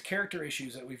 all of these character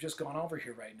issues that we've just gone over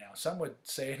here right now, some would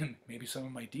say, and maybe some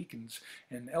of my deacons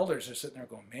and elders are sitting there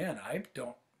going, man, I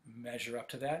don't measure up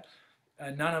to that.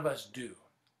 None of us do.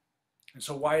 And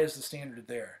so why is the standard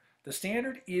there? The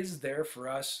standard is there for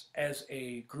us as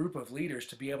a group of leaders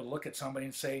to be able to look at somebody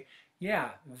and say,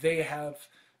 yeah, they have,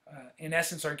 in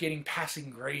essence, are getting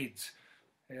passing grades.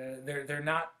 They're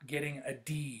not getting a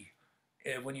D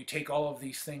when you take all of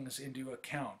these things into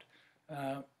account.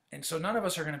 And so none of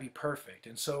us are going to be perfect.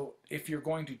 And so if you're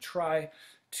going to try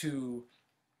to,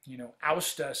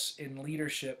 oust us in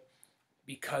leadership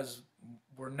because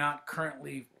we're not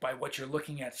currently, by what you're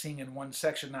looking at, seeing in one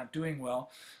section, not doing well,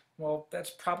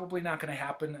 that's probably not going to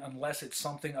happen unless it's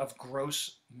something of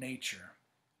gross nature.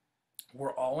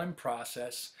 We're all in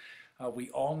process. We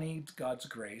all need God's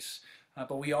grace,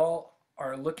 but we all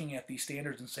are looking at these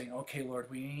standards and saying, okay, Lord,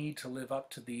 we need to live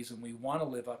up to these, and we want to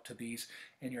live up to these,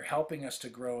 and you're helping us to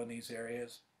grow in these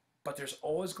areas. But there's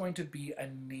always going to be a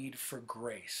need for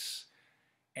grace.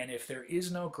 And if there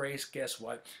is no grace, guess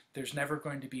what? There's never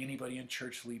going to be anybody in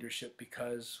church leadership,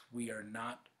 because we are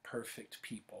not perfect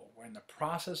people. We're in the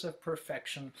process of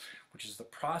perfection, which is the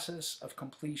process of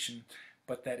completion,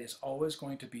 but that is always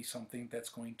going to be something that's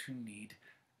going to need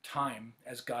time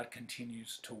as God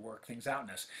continues to work things out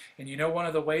in us. And one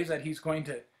of the ways that he's going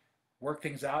to work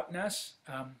things out in us,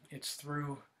 it's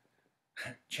through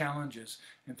challenges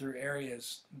and through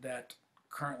areas that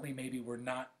currently maybe we're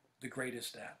not the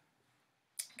greatest at.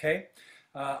 Okay,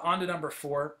 on to number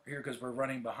 4 here, because we're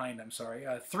running behind.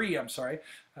 3,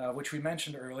 which we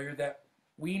mentioned earlier, that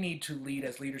we need to lead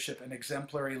as leadership an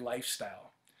exemplary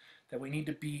lifestyle, that we need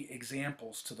to be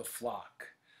examples to the flock.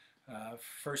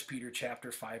 1 Peter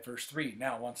chapter 5, verse 3.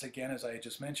 Now, once again, as I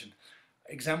just mentioned,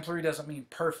 exemplary doesn't mean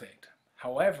perfect.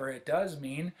 However, it does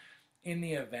mean, in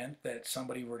the event that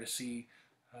somebody were to see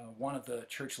one of the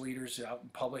church leaders out in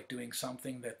public doing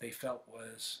something that they felt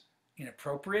was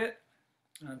inappropriate,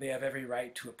 they have every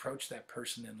right to approach that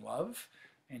person in love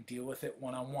and deal with it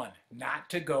one-on-one. Not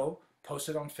to go post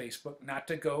it on Facebook, not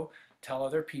to go tell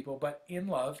other people, but in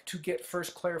love to get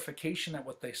first clarification that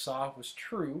what they saw was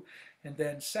true, and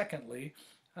then secondly,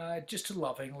 just to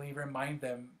lovingly remind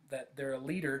them that they're a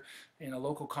leader in a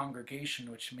local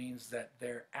congregation, which means that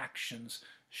their actions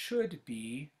should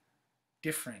be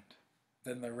different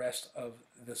than the rest of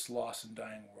this lost and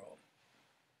dying world.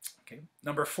 Okay.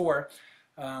 Number 4,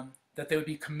 that they would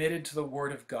be committed to the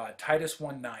Word of God. Titus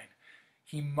 1:9.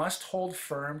 He must hold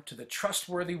firm to the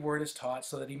trustworthy word as taught,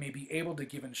 so that he may be able to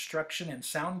give instruction in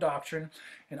sound doctrine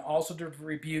and also to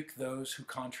rebuke those who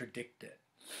contradict it.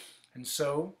 And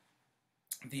so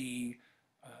the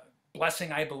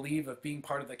blessing, I believe, of being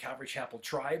part of the Calvary Chapel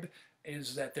tribe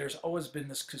is that there's always been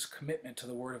this commitment to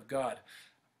the Word of God.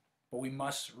 But we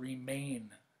must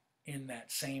remain in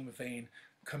that same vein,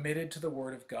 committed to the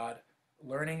Word of God,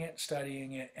 learning it,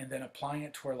 studying it, and then applying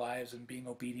it to our lives and being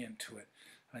obedient to it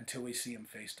until we see Him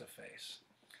face to face.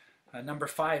 Number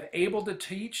 5, able to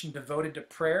teach and devoted to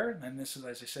prayer. And this is,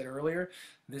 as I said earlier,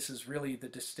 this is really the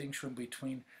distinction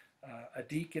between a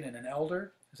deacon and an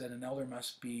elder, is that an elder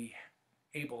must be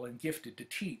able and gifted to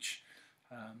teach.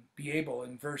 Be able,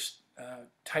 in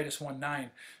Titus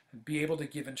 1:9, be able to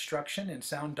give instruction in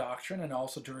sound doctrine and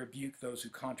also to rebuke those who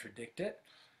contradict it.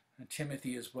 And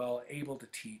Timothy as well, able to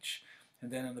teach. And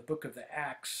then in the book of the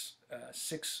Acts,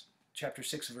 chapter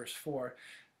 6, verse 4,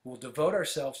 we'll devote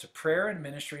ourselves to prayer and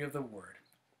ministry of the word.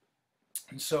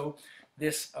 And so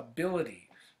this ability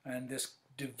and this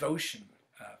devotion,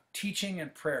 teaching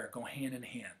and prayer go hand in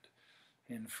hand.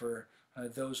 And for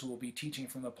those who will be teaching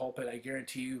from the pulpit, I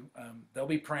guarantee you they'll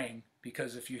be praying,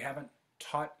 because if you haven't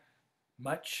taught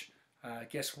much,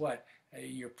 guess what?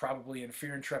 You're probably in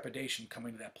fear and trepidation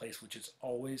coming to that place, which is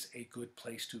always a good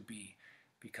place to be,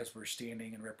 because we're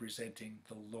standing and representing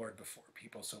the Lord before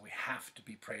people. So we have to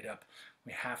be prayed up.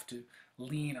 We have to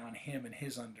lean on Him and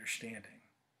His understanding.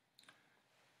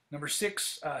 Number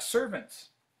 6, servants.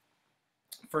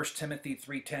 1 Timothy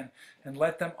 3:10, and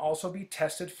let them also be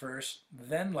tested first,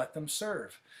 then let them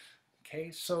serve.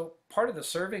 Okay, so part of the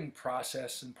serving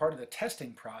process and part of the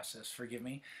testing process, forgive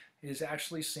me, is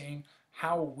actually seeing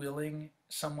how willing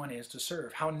someone is to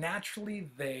serve, how naturally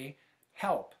they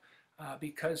help,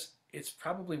 because it's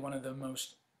probably one of the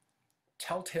most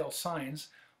telltale signs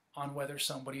on whether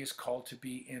somebody is called to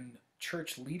be in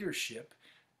church leadership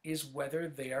is whether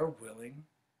they are willing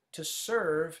to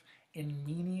serve in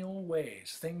menial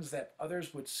ways, things that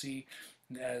others would see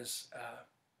as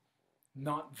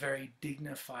not very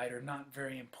dignified or not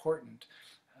very important.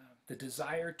 The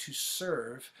desire to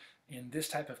serve in this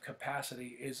type of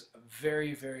capacity is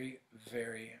very, very,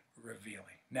 very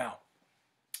revealing. Now,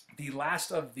 the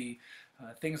last of the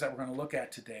things that we're going to look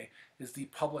at today is the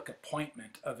public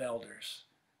appointment of elders.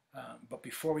 But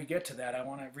before we get to that, I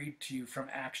want to read to you from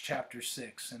Acts chapter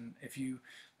 6. And if you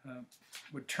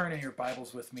would turn in your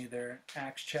Bibles with me there,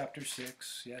 Acts chapter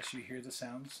 6. Yes, you hear the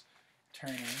sounds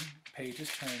turning,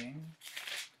 pages turning.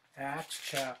 Acts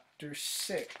chapter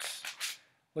 6.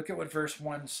 Look at what verse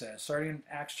 1 says, starting in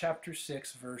Acts chapter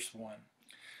 6, verse 1.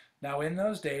 Now in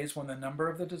those days, when the number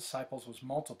of the disciples was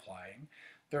multiplying,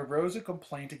 there arose a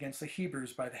complaint against the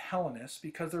Hebrews by the Hellenists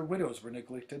because their widows were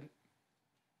neglected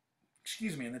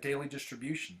in the daily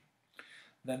distribution.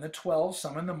 Then the 12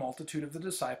 summoned the multitude of the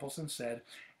disciples and said,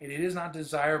 it is not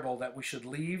desirable that we should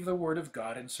leave the word of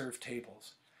God and serve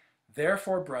tables.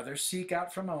 Therefore, brothers, seek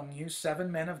out from among you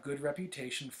 7 men of good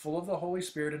reputation, full of the Holy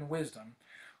Spirit and wisdom,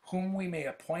 whom we may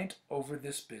appoint over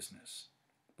this business.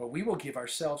 But we will give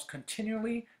ourselves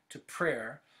continually to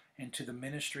prayer and to the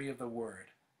ministry of the word.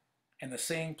 And the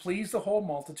saying pleased the whole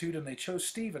multitude, and they chose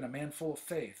Stephen, a man full of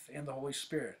faith and the Holy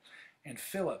Spirit, and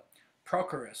Philip,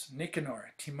 Prochorus,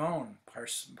 Nicanor, Timon,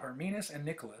 Parmenas, and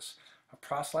Nicholas, a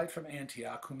proselyte from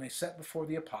Antioch, whom they set before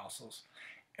the apostles.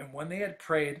 And when they had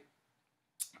prayed,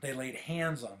 they laid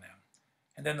hands on them.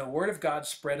 And then the word of God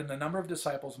spread, and the number of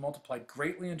disciples multiplied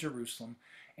greatly in Jerusalem,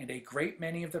 and a great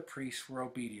many of the priests were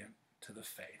obedient to the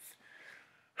faith.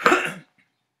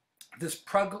 This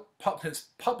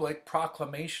public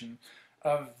proclamation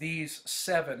of these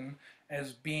 7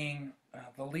 as being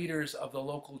the leaders of the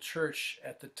local church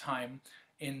at the time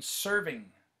in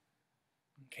serving.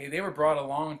 Okay, they were brought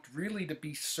along really to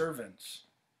be servants.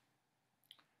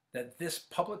 That this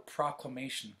public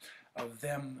proclamation of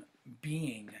them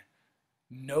being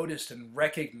noticed and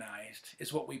recognized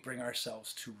is what we bring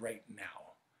ourselves to right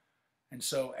now. And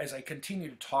so as I continue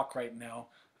to talk right now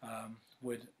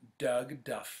with Doug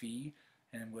Duffy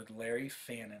and with Larry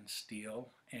Fannenstiel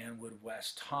and with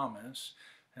Wes Thomas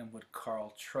and would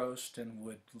Carl Trost and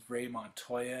would Ray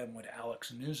Montoya and would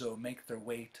Alex Nuzzo make their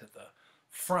way to the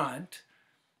front.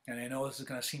 And I know this is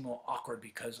going to seem a little awkward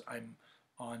because I'm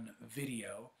on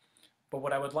video. But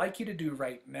what I would like you to do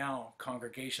right now,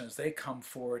 congregation, as they come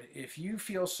forward, if you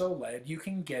feel so led, you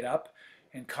can get up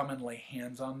and come and lay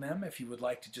hands on them. If you would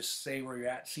like to just stay where you're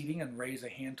at seating and raise a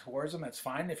hand towards them, that's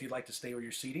fine. If you'd like to stay where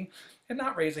you're seating and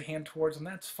not raise a hand towards them,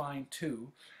 that's fine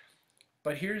too.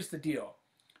 But here's the deal.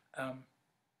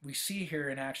 We see here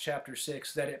in Acts chapter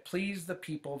 6 that it pleased the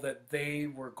people that they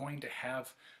were going to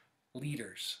have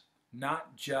leaders,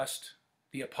 not just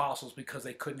the apostles, because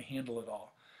they couldn't handle it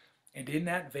all. And in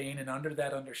that vein and under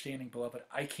that understanding, beloved,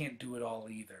 I can't do it all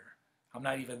either. I'm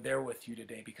not even there with you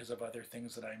today because of other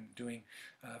things that I'm doing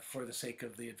for the sake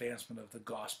of the advancement of the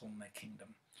gospel and the kingdom.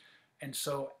 And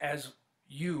so as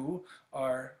you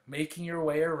are making your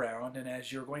way around and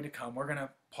as you're going to come, we're going to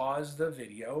pause the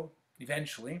video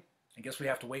eventually. I guess we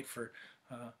have to wait for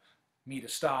me to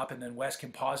stop, and then Wes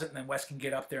can pause it, and then Wes can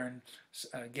get up there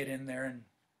and get in there, and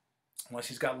unless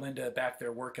he's got Linda back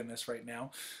there working this right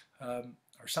now,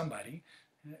 or somebody,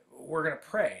 we're going to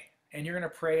pray. And you're going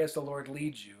to pray as the Lord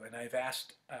leads you. And I've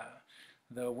asked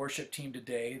the worship team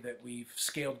today that we've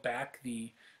scaled back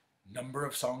the number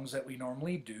of songs that we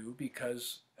normally do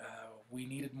because we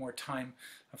needed more time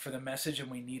for the message and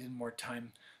we needed more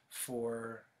time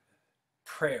for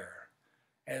prayer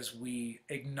as we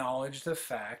acknowledge the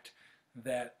fact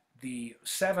that the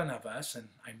 7 of us, and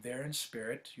I'm there in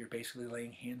spirit, you're basically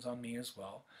laying hands on me as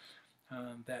well,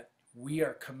 that we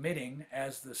are committing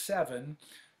as the 7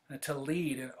 to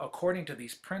lead according to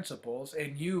these principles,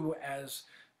 and you as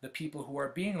the people who are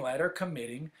being led are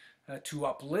committing to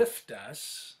uplift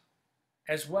us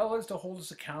as well as to hold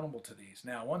us accountable to these.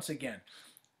 Now, once again,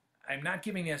 I'm not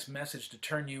giving this message to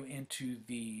turn you into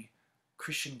the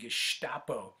Christian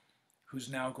Gestapo who's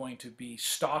now going to be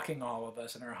stalking all of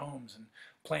us in our homes and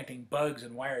planting bugs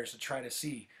and wires to try to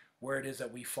see where it is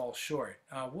that we fall short.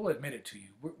 We'll admit it to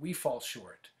you. We fall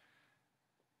short.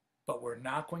 But we're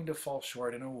not going to fall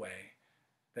short in a way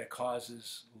that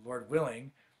causes, Lord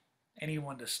willing,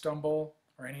 anyone to stumble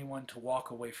or anyone to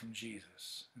walk away from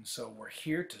Jesus. And so we're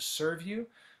here to serve you.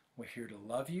 We're here to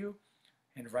love you.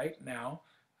 And right now,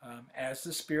 as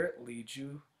the Spirit leads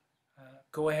you,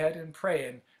 go ahead and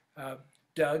pray. And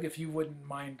Doug, if you wouldn't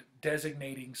mind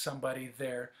designating somebody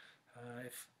there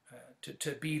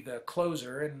to be the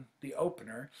closer and the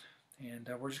opener. And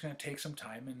we're just going to take some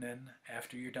time, and then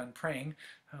after you're done praying,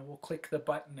 we'll click the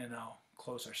button and I'll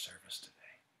close our service today.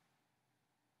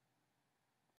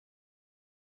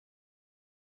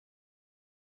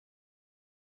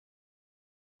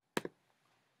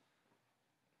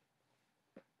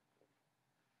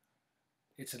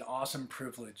 It's an awesome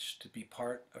privilege to be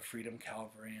part of Freedom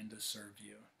Calvary and to serve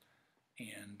you.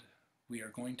 And we are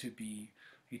going to be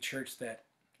a church that,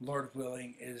 Lord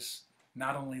willing, is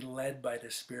not only led by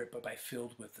the Spirit, but by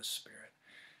filled with the Spirit.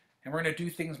 And we're going to do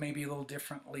things maybe a little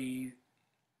differently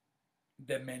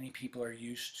than many people are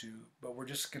used to, but we're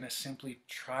just going to simply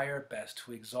try our best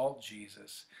to exalt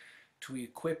Jesus, to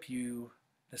equip you,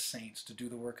 the saints, to do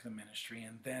the work of the ministry,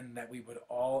 and then that we would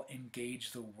all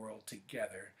engage the world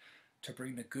together to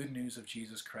bring the good news of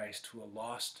Jesus Christ to a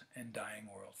lost and dying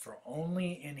world, for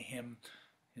only in Him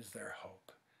is there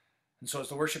hope. And so as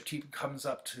the worship team comes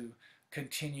up to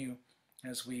continue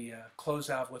as we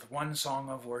close out with one song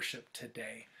of worship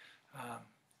today,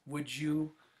 would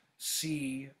you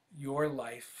see your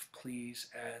life, please,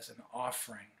 as an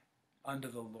offering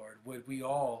unto the Lord? Would we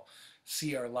all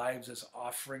see our lives as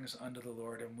offerings unto the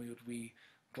Lord, and would we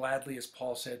gladly, as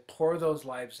Paul said, pour those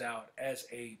lives out as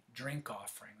a drink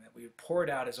offering, that we would pour it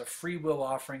out as a free will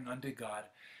offering unto God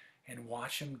and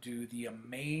watch Him do the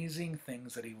amazing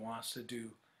things that He wants to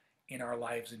do in our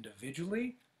lives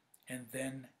individually and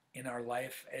then in our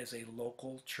life as a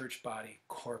local church body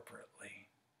corporately.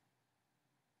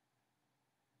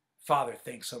 Father,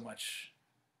 thanks so much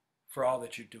for all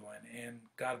that you're doing. And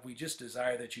God, we just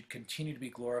desire that you'd continue to be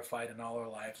glorified in all our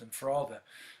lives. And for all the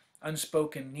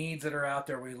unspoken needs that are out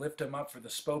there, we lift them up. For the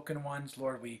spoken ones,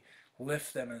 Lord, we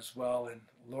lift them as well. And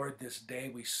Lord, this day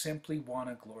we simply want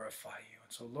to glorify you.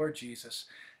 And so, Lord Jesus,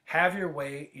 have your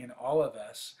way in all of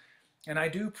us. And I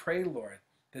do pray, Lord,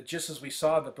 that just as we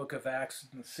saw in the book of Acts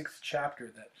in the 6th chapter,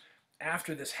 that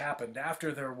after this happened,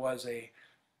 after there was a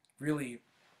really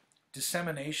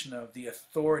dissemination of the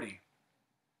authority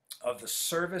of the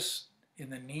service in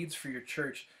the needs for your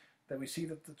church, that we see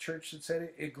that the church had said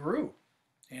it grew,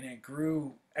 and it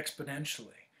grew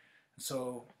exponentially. And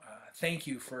so thank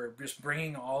you for just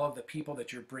bringing all of the people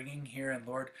that you're bringing here. And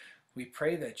Lord, we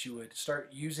pray that you would start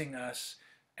using us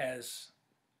as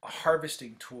a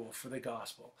harvesting tool for the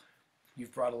gospel.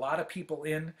 You've brought a lot of people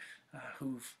in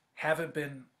who haven't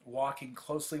been walking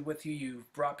closely with you.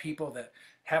 You've brought people that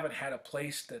haven't had a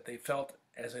place that they felt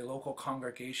as a local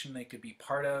congregation they could be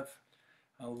part of.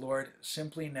 Lord,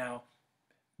 simply now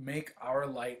make our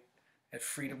light at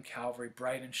Freedom Calvary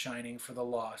bright and shining for the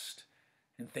lost.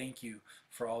 And thank you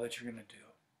for all that you're going to do.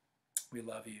 We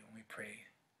love you and we pray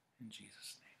in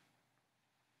Jesus'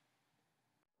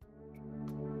 name.